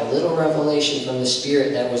he got a little revelation from the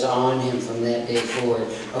Spirit that was on him from that day forward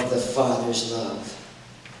of the Father's love?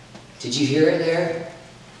 Did you hear it there?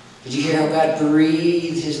 Did you hear how God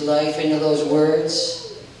breathed his life into those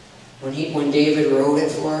words when David wrote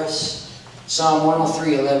it for us? Psalm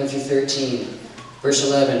 103, 11 through 13. Verse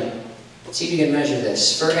 11. See if you can measure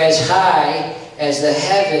this. For as high as the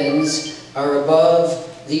heavens are above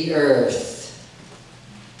the earth.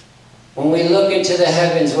 When we look into the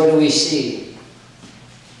heavens, what do we see?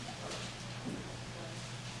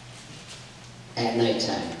 At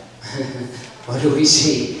nighttime. What do we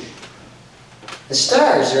see? The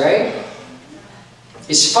stars, right?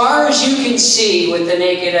 As far as you can see with the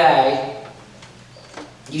naked eye,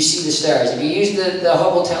 you see the stars. If you use the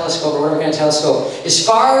Hubble telescope or whatever kind of telescope, as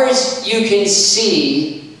far as you can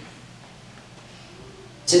see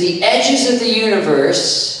to the edges of the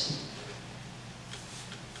universe,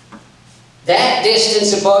 that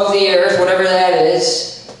distance above the earth, whatever that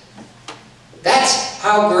is, that's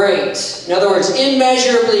how great. In other words,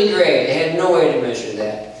 immeasurably great. They had no way to measure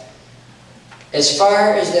that. As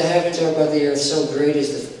far as the heavens are above the earth, so great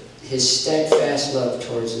is his steadfast love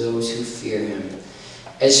towards those who fear him.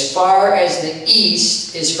 As far as the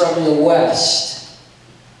east is from the west.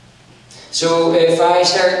 So if I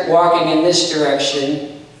start walking in this direction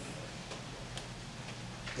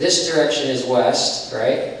is west,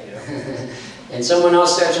 right? Yeah. And someone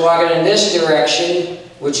else starts walking in this direction,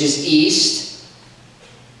 which is east.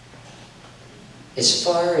 As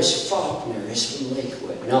far as Faulkner is from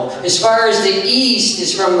Lakewood. No, as far as the east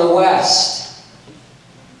is from the west.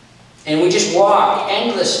 And we just walk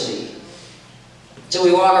endlessly. So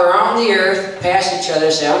we walk around the earth, past each other,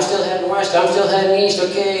 say, I'm still heading west, I'm still heading east,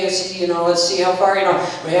 okay, let's see how far,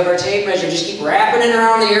 we have our tape measure, just keep wrapping it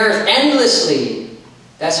around the earth endlessly.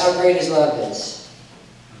 That's how great his love is.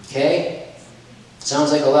 Okay?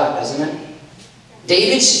 Sounds like a lot, doesn't it?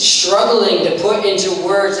 David's struggling to put into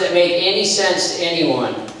words that make any sense to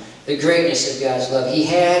anyone the greatness of God's love. He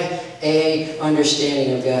had an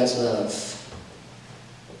understanding of God's love.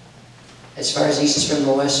 As far as east is from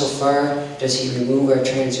the west, so far does he remove our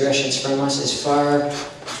transgressions from us. As far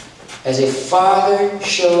as a father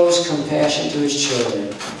shows compassion to his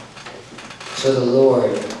children, so the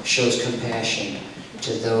Lord shows compassion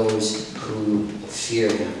to those who fear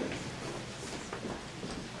him.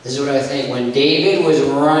 This is what I think. When David was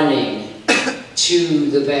running to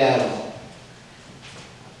the battle,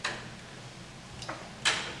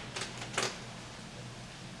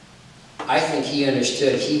 I think he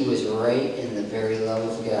understood he was right in the very love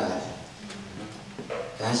of God.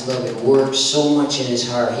 God's love had worked so much in his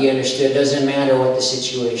heart. He understood it doesn't matter what the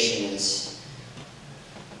situation is.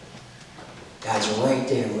 God's right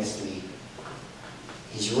there with me.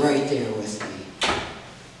 He's right there with me.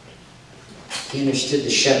 He understood the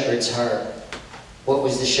shepherd's heart. What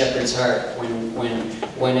was the shepherd's heart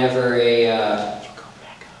whenever a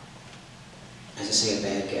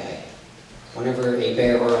bad guy, whenever a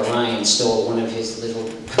bear or a lion stole one of his little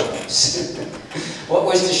cubs? What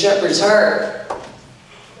was the shepherd's heart?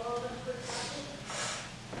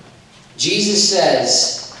 Jesus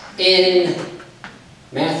says in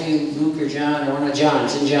Matthew, Luke, or John, or one of John,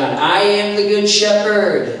 it's in John, I am the good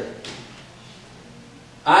shepherd.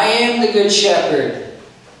 I am the good shepherd.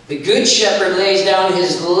 The good shepherd lays down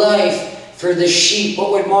his life for the sheep.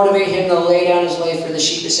 What would motivate him to lay down his life for the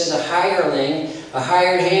sheep? It says a hireling, a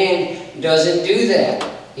hired hand, doesn't do that.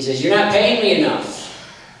 He says, you're not paying me enough.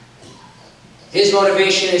 His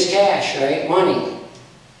motivation is cash, right? Money.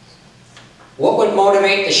 What would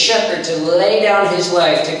motivate the shepherd to lay down his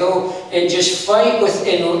life, to go and just fight with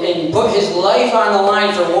and put his life on the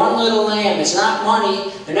line for one little lamb? It's not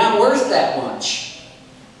money. They're not worth that much.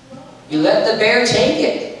 You let the bear take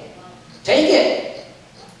it. Take it.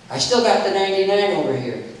 I still got the 99 over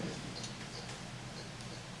here.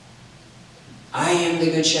 I am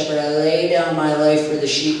the good shepherd. I lay down my life for the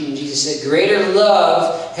sheep. And Jesus said, greater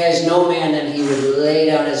love has no man than he would lay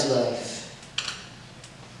down his life.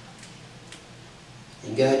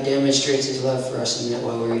 And God demonstrates his love for us in that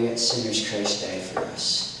while we were yet sinners, Christ died for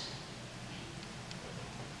us.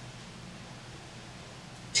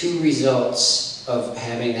 2 results of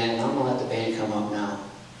having that. Now I'm going to let the band come up now.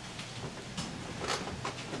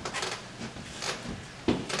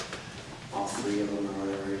 All 3 of them, or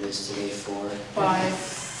whatever it is today, 4. 5.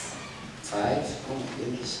 5? Oh my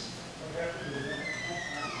goodness.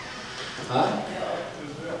 Huh?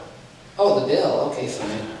 Oh, the bill. Okay,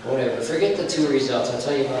 fine. Whatever. Forget the 2 results. I'll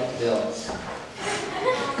tell you about the bill.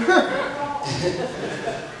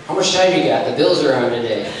 How much time you got? The bills are on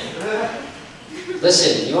today.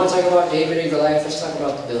 Listen, you want to talk about David and Goliath? Let's talk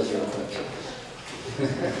about the bills real quick.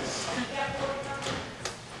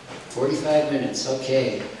 45 minutes.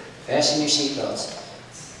 Okay. Fasten your seatbelts.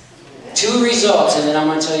 2 results, and then I'm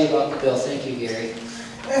going to tell you about the bill. Thank you, Gary.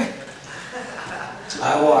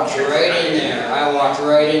 I walked right in there. I walked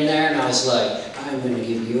right in there, and I was like, I'm going to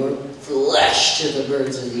give your flesh to the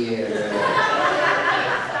birds of the air.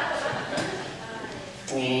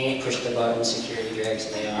 Push the button, security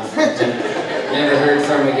drags me off. Never heard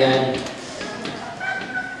from again.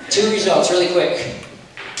 2 results, really quick.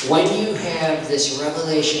 When you have this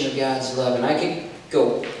revelation of God's love, and I could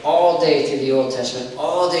go all day through the Old Testament,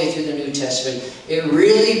 all day through the New Testament, it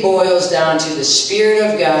really boils down to the Spirit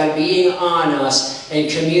of God being on us and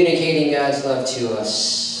communicating God's love to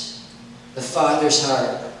us. The Father's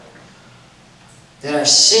heart. That our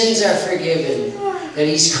sins are forgiven. That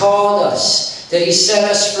He's called us. That He set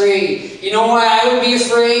us free. You know why I would be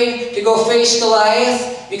afraid to go face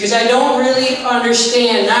Goliath? Because I don't really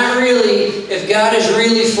understand, not really, if God is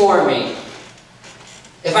really for me.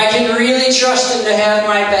 If I can really trust Him to have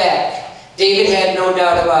my back. David had no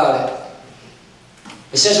doubt about it.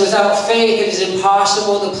 It says, without faith it is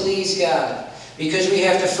impossible to please God. Because we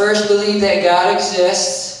have to first believe that God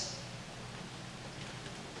exists.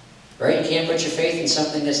 Right? You can't put your faith in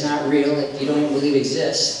something that's not real, that you don't even believe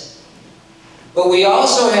exists. But we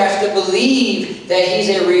also have to believe that He's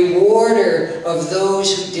a rewarder of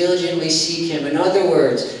those who diligently seek Him. In other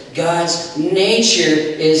words, God's nature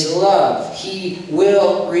is love. He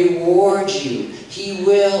will reward you. He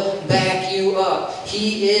will back you up.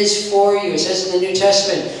 He is for you. It says in the New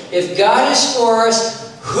Testament, if God is for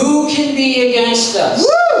us, who can be against us?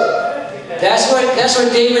 Woo! That's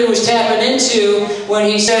what David was tapping into when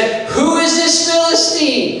he said, who is this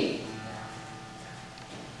Philistine?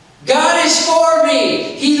 God is for me.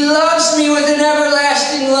 He loves me with an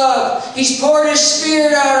everlasting love. He's poured His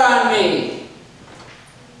Spirit out on me.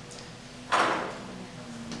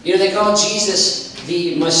 You know, they call Jesus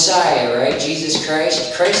the Messiah, right? Jesus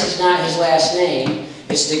Christ. Christ is not His last name.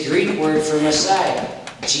 It's the Greek word for Messiah.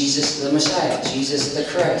 Jesus the Messiah. Jesus the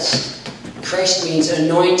Christ. Christ means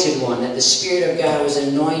anointed one, that the Spirit of God was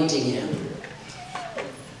anointing Him.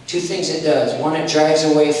 2 things it does. 1, it drives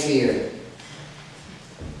away fear.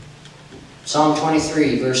 Psalm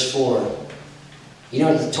 23, verse 4. You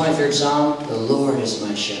know the 23rd Psalm? The Lord is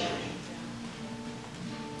my shepherd.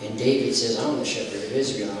 And David says, I'm the shepherd of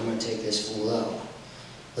Israel. I'm going to take this fool out.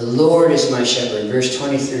 The Lord is my shepherd. Verse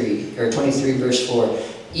 23, or 23, verse 4.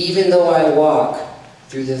 Even though I walk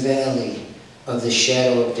through the valley of the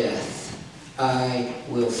shadow of death, I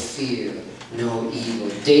will fear no evil.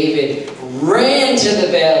 David ran to the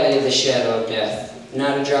valley of the shadow of death.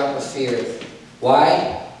 Not a drop of fear.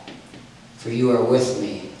 Why? For you are with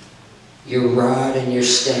me. Your rod and your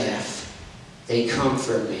staff, they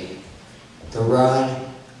comfort me. The rod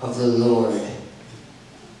of the Lord.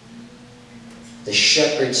 The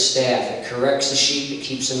shepherd's staff. It corrects the sheep. It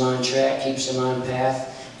keeps them on track. Keeps them on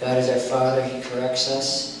path. God is our Father. He corrects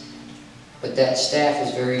us. But that staff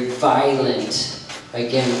is very violent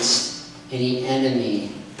against any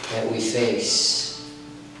enemy that we face.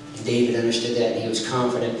 David understood that, and he was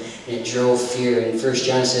confident, and it drove fear. And 1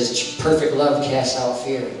 John says, perfect love casts out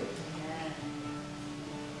fear.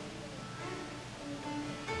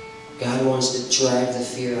 God wants to drive the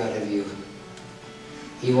fear out of you.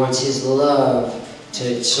 He wants His love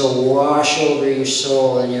to so wash over your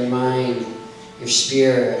soul and your mind, your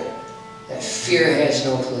spirit, that fear has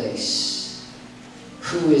no place.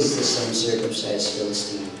 Who is this uncircumcised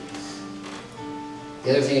Philistine?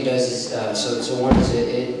 The other thing it does is, so one is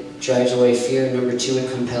it drives away fear. Number two,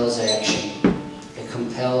 it compels action. It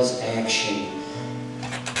compels action.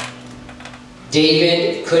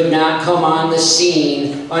 David could not come on the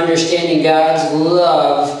scene understanding God's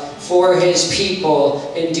love for His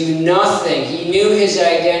people and do nothing. He knew his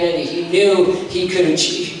identity. He knew he could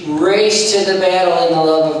race to the battle in the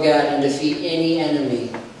love of God and defeat any enemy.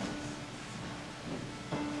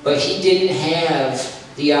 But he didn't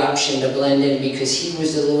have the option to blend in because he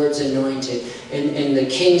was the Lord's anointed, and the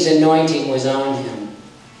king's anointing was on him.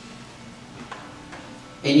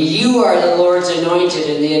 And you are the Lord's anointed,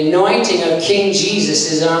 and the anointing of King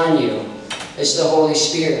Jesus is on you. It's the Holy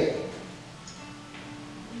Spirit.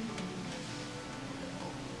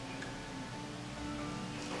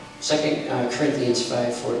 Second Corinthians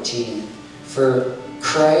 5:14. For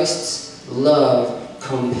Christ's love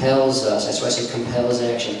compels us. That's why I said compels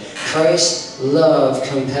action. Christ's love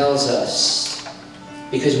compels us.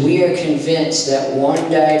 Because we are convinced that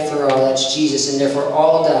one died for all, that's Jesus, and therefore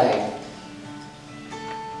all died.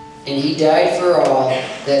 And He died for all,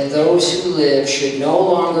 that those who live should no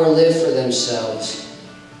longer live for themselves,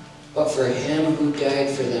 but for Him who died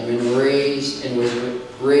for them and was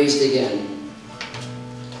raised again.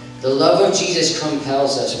 The love of Jesus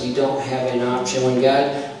compels us. We don't have an option. When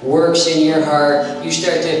God works in your heart, you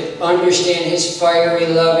start to understand His fiery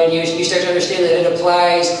love in you. You start to understand that it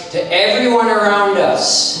applies to everyone around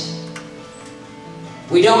us.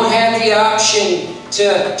 We don't have the option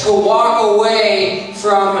to walk away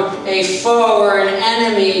from a foe or an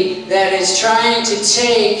enemy that is trying to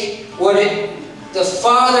take what the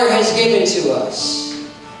Father has given to us.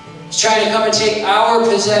 He's trying to come and take our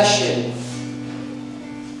possession.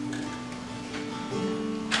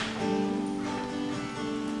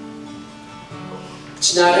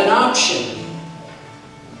 It's not an option.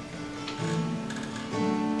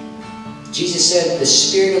 Jesus said, the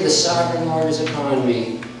Spirit of the Sovereign Lord is upon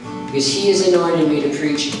me, because He has anointed me to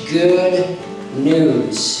preach good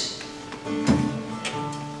news.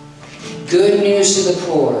 Good news to the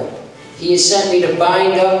poor. He has sent me to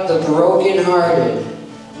bind up the brokenhearted.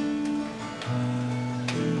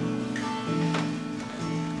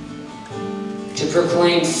 To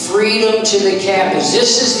proclaim freedom to the captives.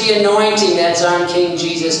 This is the anointing that's on King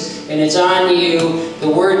Jesus, and it's on you. The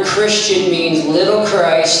word Christian means little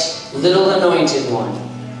Christ, little anointed one.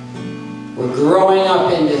 We're growing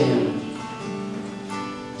up into Him.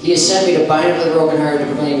 He has sent me to bind up the brokenhearted,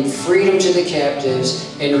 to proclaim freedom to the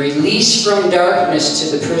captives, and release from darkness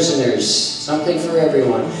to the prisoners. Something for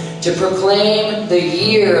everyone. To proclaim the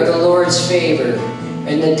year of the Lord's favor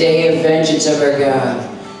and the day of vengeance of our God.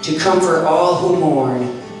 To comfort all who mourn,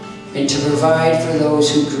 and to provide for those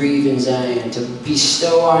who grieve in Zion, to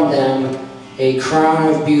bestow on them a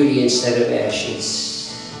crown of beauty instead of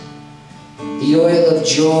ashes, the oil of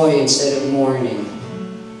joy instead of mourning,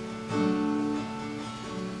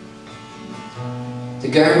 the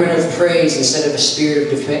garment of praise instead of a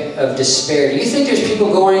spirit of despair. Do you think there's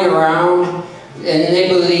people going around and they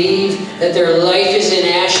believe that their life is in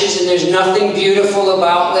ashes and there's nothing beautiful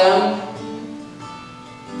about them?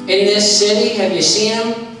 In this city, have you seen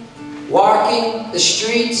them walking the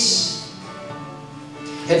streets?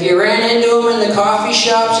 Have you ran into them in the coffee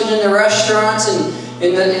shops and in the restaurants and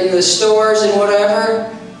in the stores and whatever?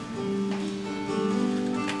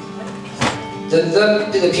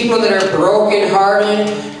 The people that are broken-hearted,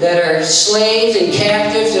 that are slaves and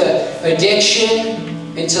captives to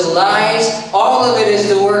addiction and to lies, all of it is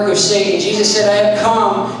the work of Satan. Jesus said, I have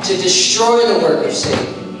come to destroy the work of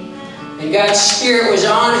Satan. And God's Spirit was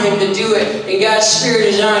on Him to do it. And God's Spirit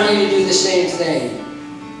is on you to do the same thing.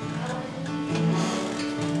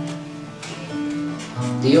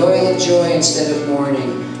 The oil of joy instead of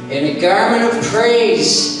mourning. And a garment of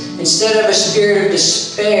praise instead of a spirit of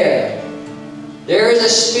despair. There is a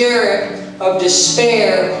spirit of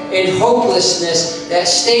despair and hopelessness that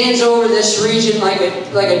stands over this region like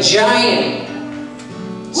a giant.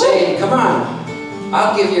 Saying, come on.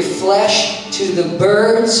 I'll give your flesh to the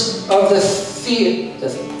birds of the field,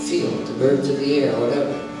 the birds of the air,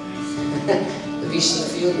 whatever. The beasts of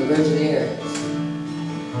the field and the birds of the air.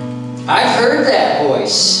 I've heard that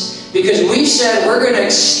voice because we said we're going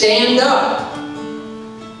to stand up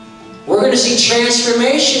We're going to see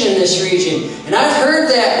transformation in this region. And I've heard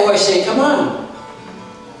that voice say, come on.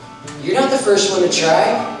 You're not the first one to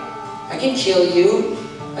try. I can kill you.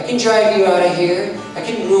 I can drive you out of here. I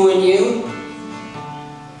can ruin you.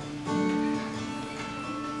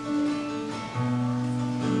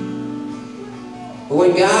 But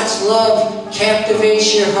when God's love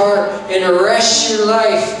captivates your heart and arrests your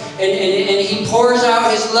life, and He pours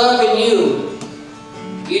out His love in you,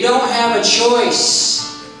 you don't have a choice.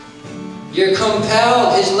 You're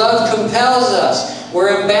compelled. His love compels us.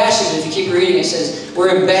 We're ambassadors. If you keep reading, it says, we're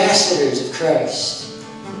ambassadors of Christ.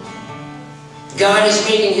 God is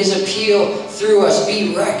making His appeal through us.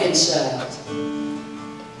 Be reconciled.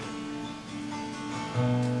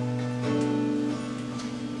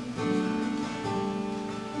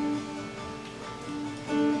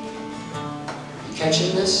 You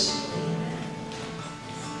catching this?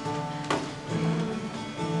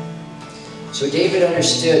 So David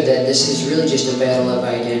understood that this is really just a battle of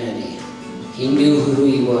identity. He knew who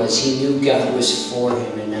he was. He knew God was for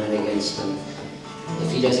him and not against him.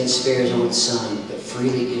 If He doesn't spare His own Son, but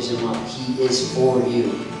freely gives Him up, He is for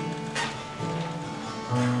you.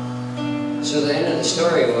 So the end of the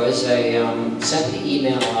story was I sent the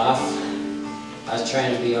email off. I was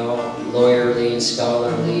trying to be all lawyerly and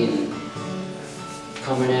scholarly and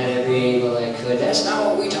coming at every angle I could. That's not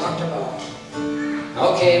what we talked about.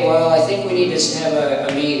 Okay, well, I think we need to have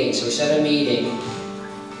a meeting. So we set a meeting.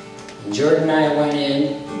 And Jordan and I went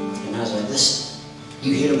in, and I was like, listen,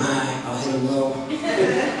 you hit him high, I'll hit him low.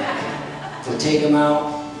 We'll take him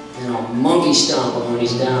out, and I'll monkey stomp him when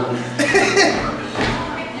he's down.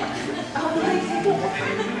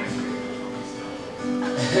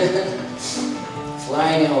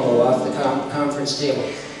 Flying elbow off the conference table.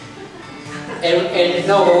 And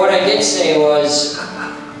no, but what I did say was,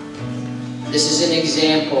 this is an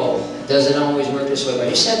example. It doesn't always work this way. But I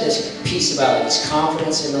just said this piece about this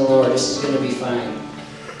confidence in the Lord. This is going to be fine.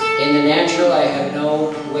 In the natural, I have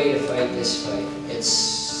no way to fight this fight.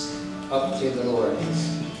 It's up to the Lord.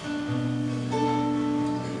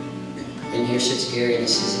 And here sits Gary, and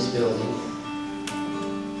this is his building.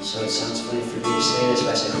 So it sounds funny for me to say this, but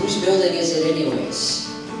I said, whose building is it anyways?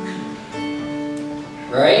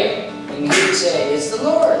 Right? And he would say, it's the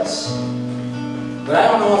Lord's. But I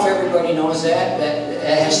don't know if everybody knows that.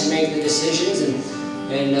 That has to make the decisions.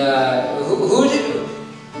 And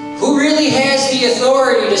who really has the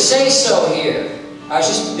authority to say so here? I was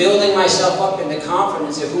just building myself up in the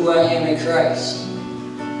confidence of who I am in Christ.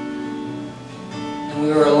 And we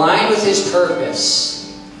were aligned with His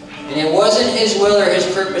purpose. And it wasn't His will or His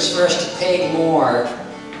purpose for us to pay more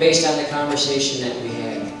based on the conversation that we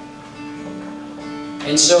had.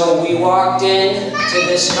 And so we walked in to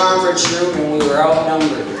this conference room and we were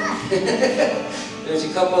outnumbered. There's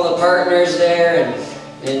a couple of partners there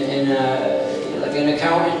and like an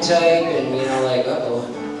accountant type, and like, uh-oh.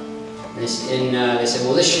 And they said,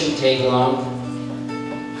 well, this shouldn't take long.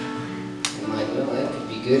 I'm like, well, that could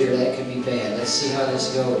be good or that could be bad. Let's see how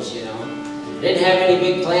this goes, I didn't have any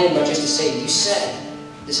big plan, but just to say, you said,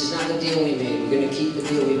 this is not the deal we made. We're going to keep the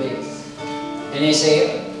deal we made. And they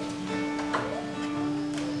say,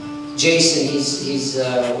 Jason, he's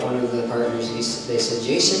one of the partners, they said,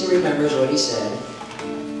 Jason remembers what he said,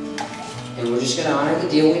 and we're just going to honor the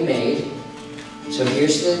deal we made. So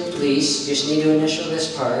here's the lease, just need to initial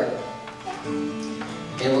this part.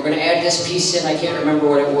 And we're going to add this piece in. I can't remember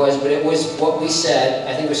what it was, but it was what we said.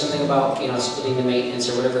 I think it was something about, splitting the maintenance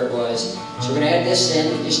or whatever it was. So we're going to add this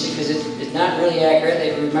in just because it's not really accurate.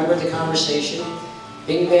 They remembered the conversation.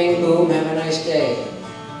 Bing, bang, boom, have a nice day.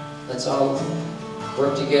 Let's all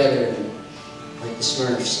work together and like the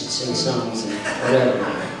Smurfs and sing songs and whatever.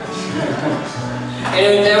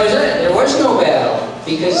 And that was it. There was no battle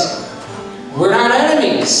because we're not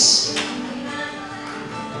enemies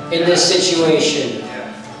in this situation.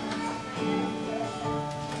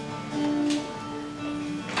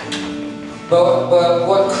 But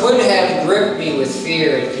what could have gripped me with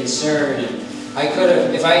fear and concern, and I could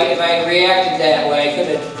have, if I had reacted that way, I could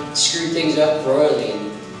have screwed things up royally.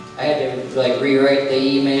 And I had to like rewrite the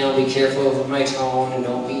email, be careful of my tone, and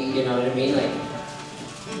don't be, you know what I mean? Like,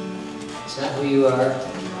 it's not who you are.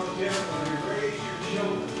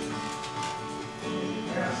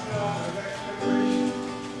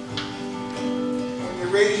 When you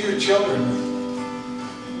raise your children,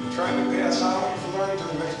 you're trying to pass on what you learn to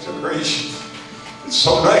the next generation. It's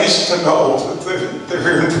so nice to know that they're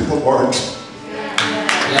hearing from the Lord. Yeah.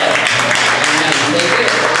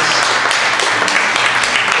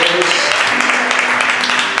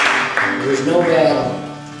 There was no battle.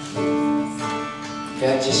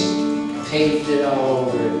 God just paved it all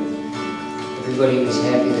over. Everybody was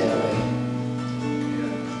happy that way.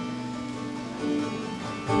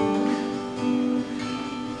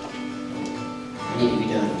 I need to be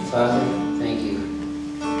done. Father, thank you.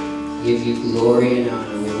 Give you glory and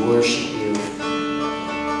honor. We worship you.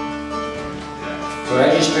 Lord,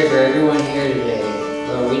 I just pray for everyone here today.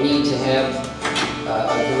 Lord, we need to have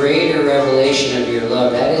a greater revelation of your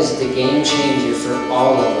love. That is the game changer for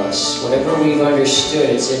all of us. Whatever we've understood,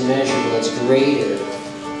 it's immeasurable, it's greater.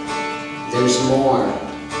 There's more.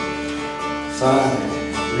 Father,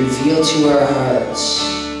 reveal to our hearts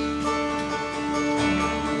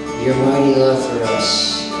your mighty love for us.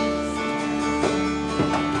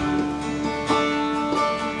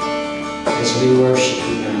 As we worship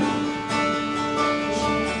you now.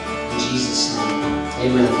 In Jesus'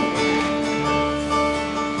 name. Amen.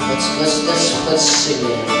 Let's sing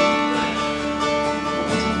it.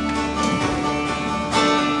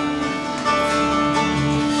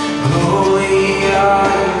 Holy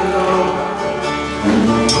are you, Lord.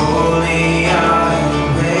 Holy are your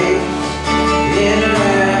ways. In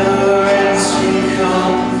reverence we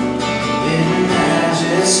come. In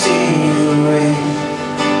majesty you reign.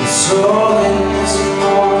 So in this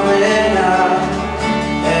moment now,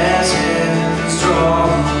 as heaven's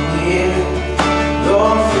drawing near,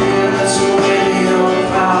 Lord, fill us with your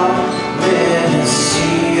power.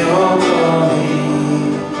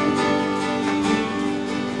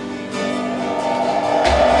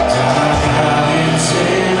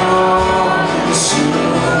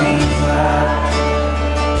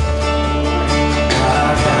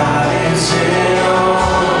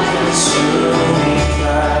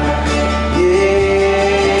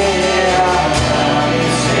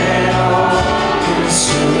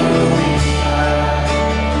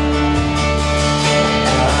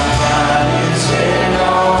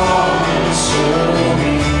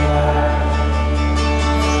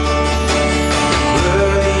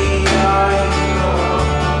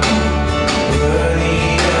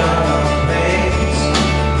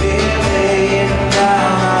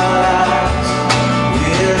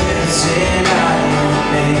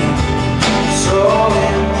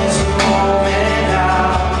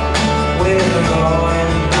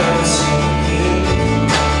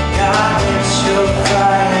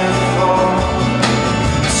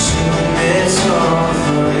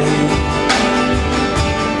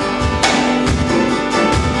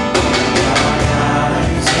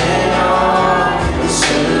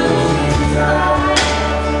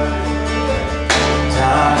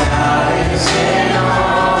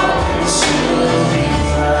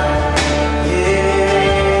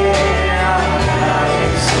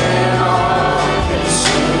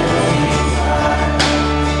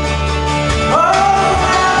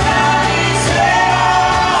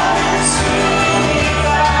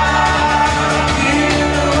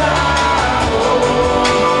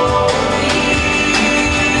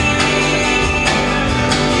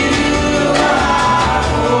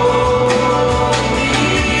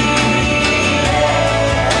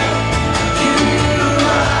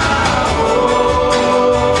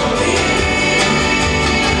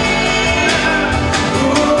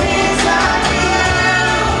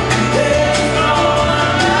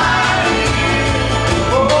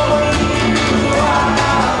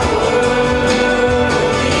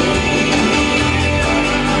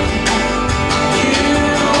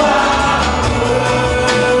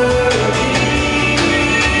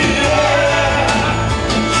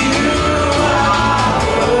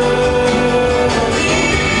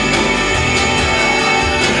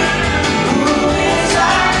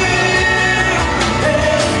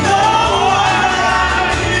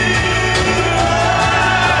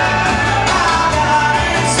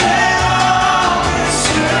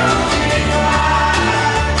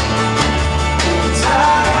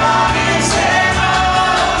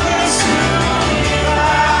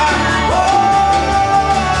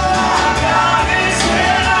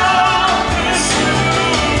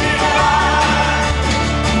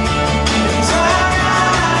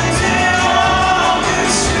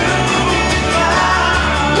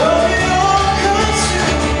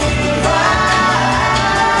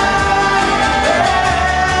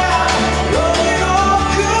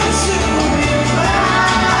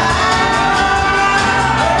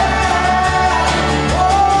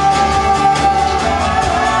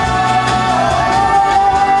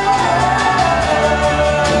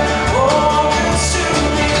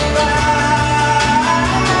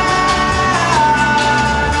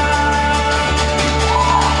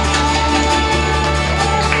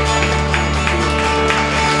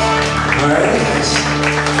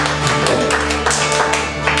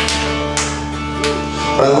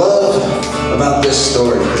 love this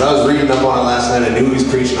story because I was reading up on it last night. I knew he was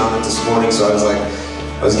preaching on it this morning, so I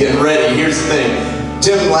was getting ready. Here's the thing.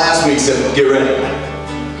 Tim last week said, get ready.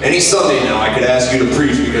 Any Sunday now I could ask you to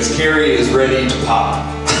preach because Carrie is ready to pop.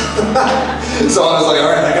 So I was like, all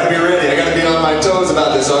right, I gotta be ready. I gotta be on my toes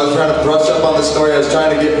about this. So I was trying to brush up on the story. I was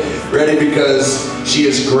trying to get ready because she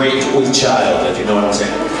is great with child, if you know what I'm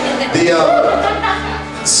saying.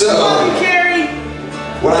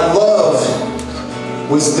 What I love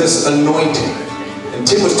was this anointing. And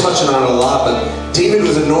Tim was touching on it a lot, but David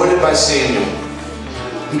was anointed by Samuel.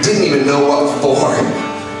 He didn't even know what for.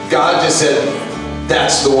 God just said,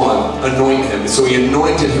 that's the one, anoint him. So he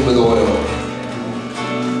anointed him with oil.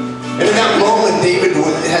 And in that moment, David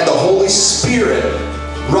had the Holy Spirit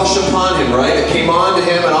rush upon him, right? It came on to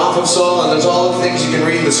him and off of Saul, and there's all the things you can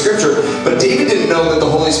read in the scripture. But David didn't know that the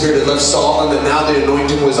Holy Spirit had left Saul and that now the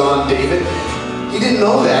anointing was on David. He didn't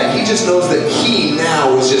know that. He just knows that he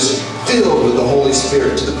now was just filled with the Holy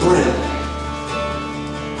Spirit to the brim.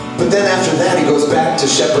 But then after that, he goes back to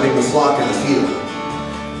shepherding the flock in the field.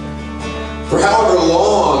 For however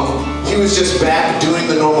long, he was just back doing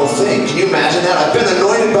the normal thing. Can you imagine that? I've been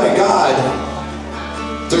anointed by God.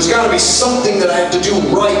 There's got to be something that I have to do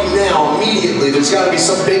right now, immediately. There's got to be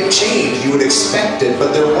some big change. You would expect it,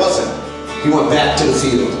 but there wasn't. He went back to the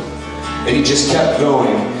field. And he just kept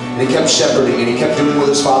going. And he kept shepherding. And he kept doing what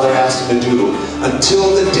his father asked him to do.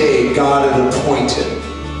 Until the day God had appointed.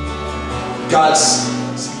 God's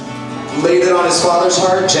laid it on his father's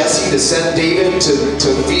heart, Jesse, to send David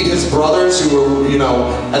to feed his brothers who were,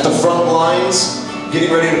 at the front lines,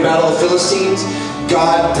 getting ready to battle the Philistines.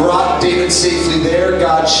 God brought David safely there.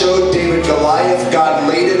 God showed David Goliath. God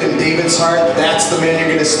laid it in David's heart. That's the man you're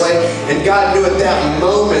going to slay. And God knew at that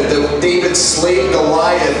moment that David slayed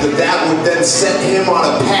Goliath, that would then set him on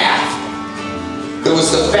a path that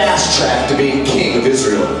was the fast track to being king of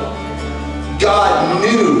Israel. God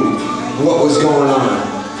knew what was going on.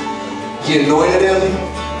 He anointed him,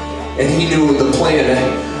 and he knew the plan.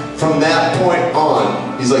 And from that point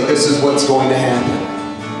on, he's like, this is what's going to happen.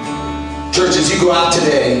 Church, as you go out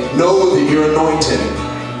today, know that you're anointed.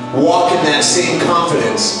 Walk in that same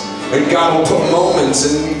confidence. And God will put moments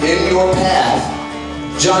in your path.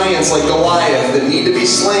 Giants like Goliath that need to be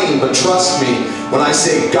slain, but trust me, when I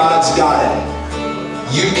say God's got it,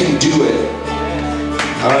 you can do it.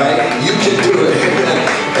 Alright? You can do it.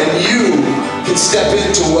 And you can step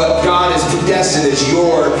into what God has predestined as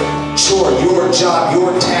your chore, your job,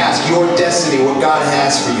 your task, your destiny, what God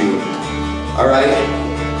has for you. Alright?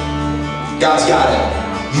 God's got it.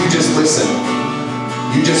 You just listen.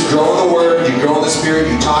 You just grow in the Word, you grow in the Spirit,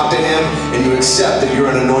 you talk to Him, and you accept that you're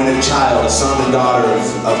an anointed child, a son and daughter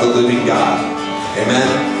of the living God.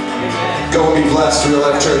 Amen? Go and be blessed,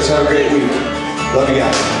 REALiFE Church. Have a great week. Love you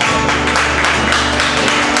guys.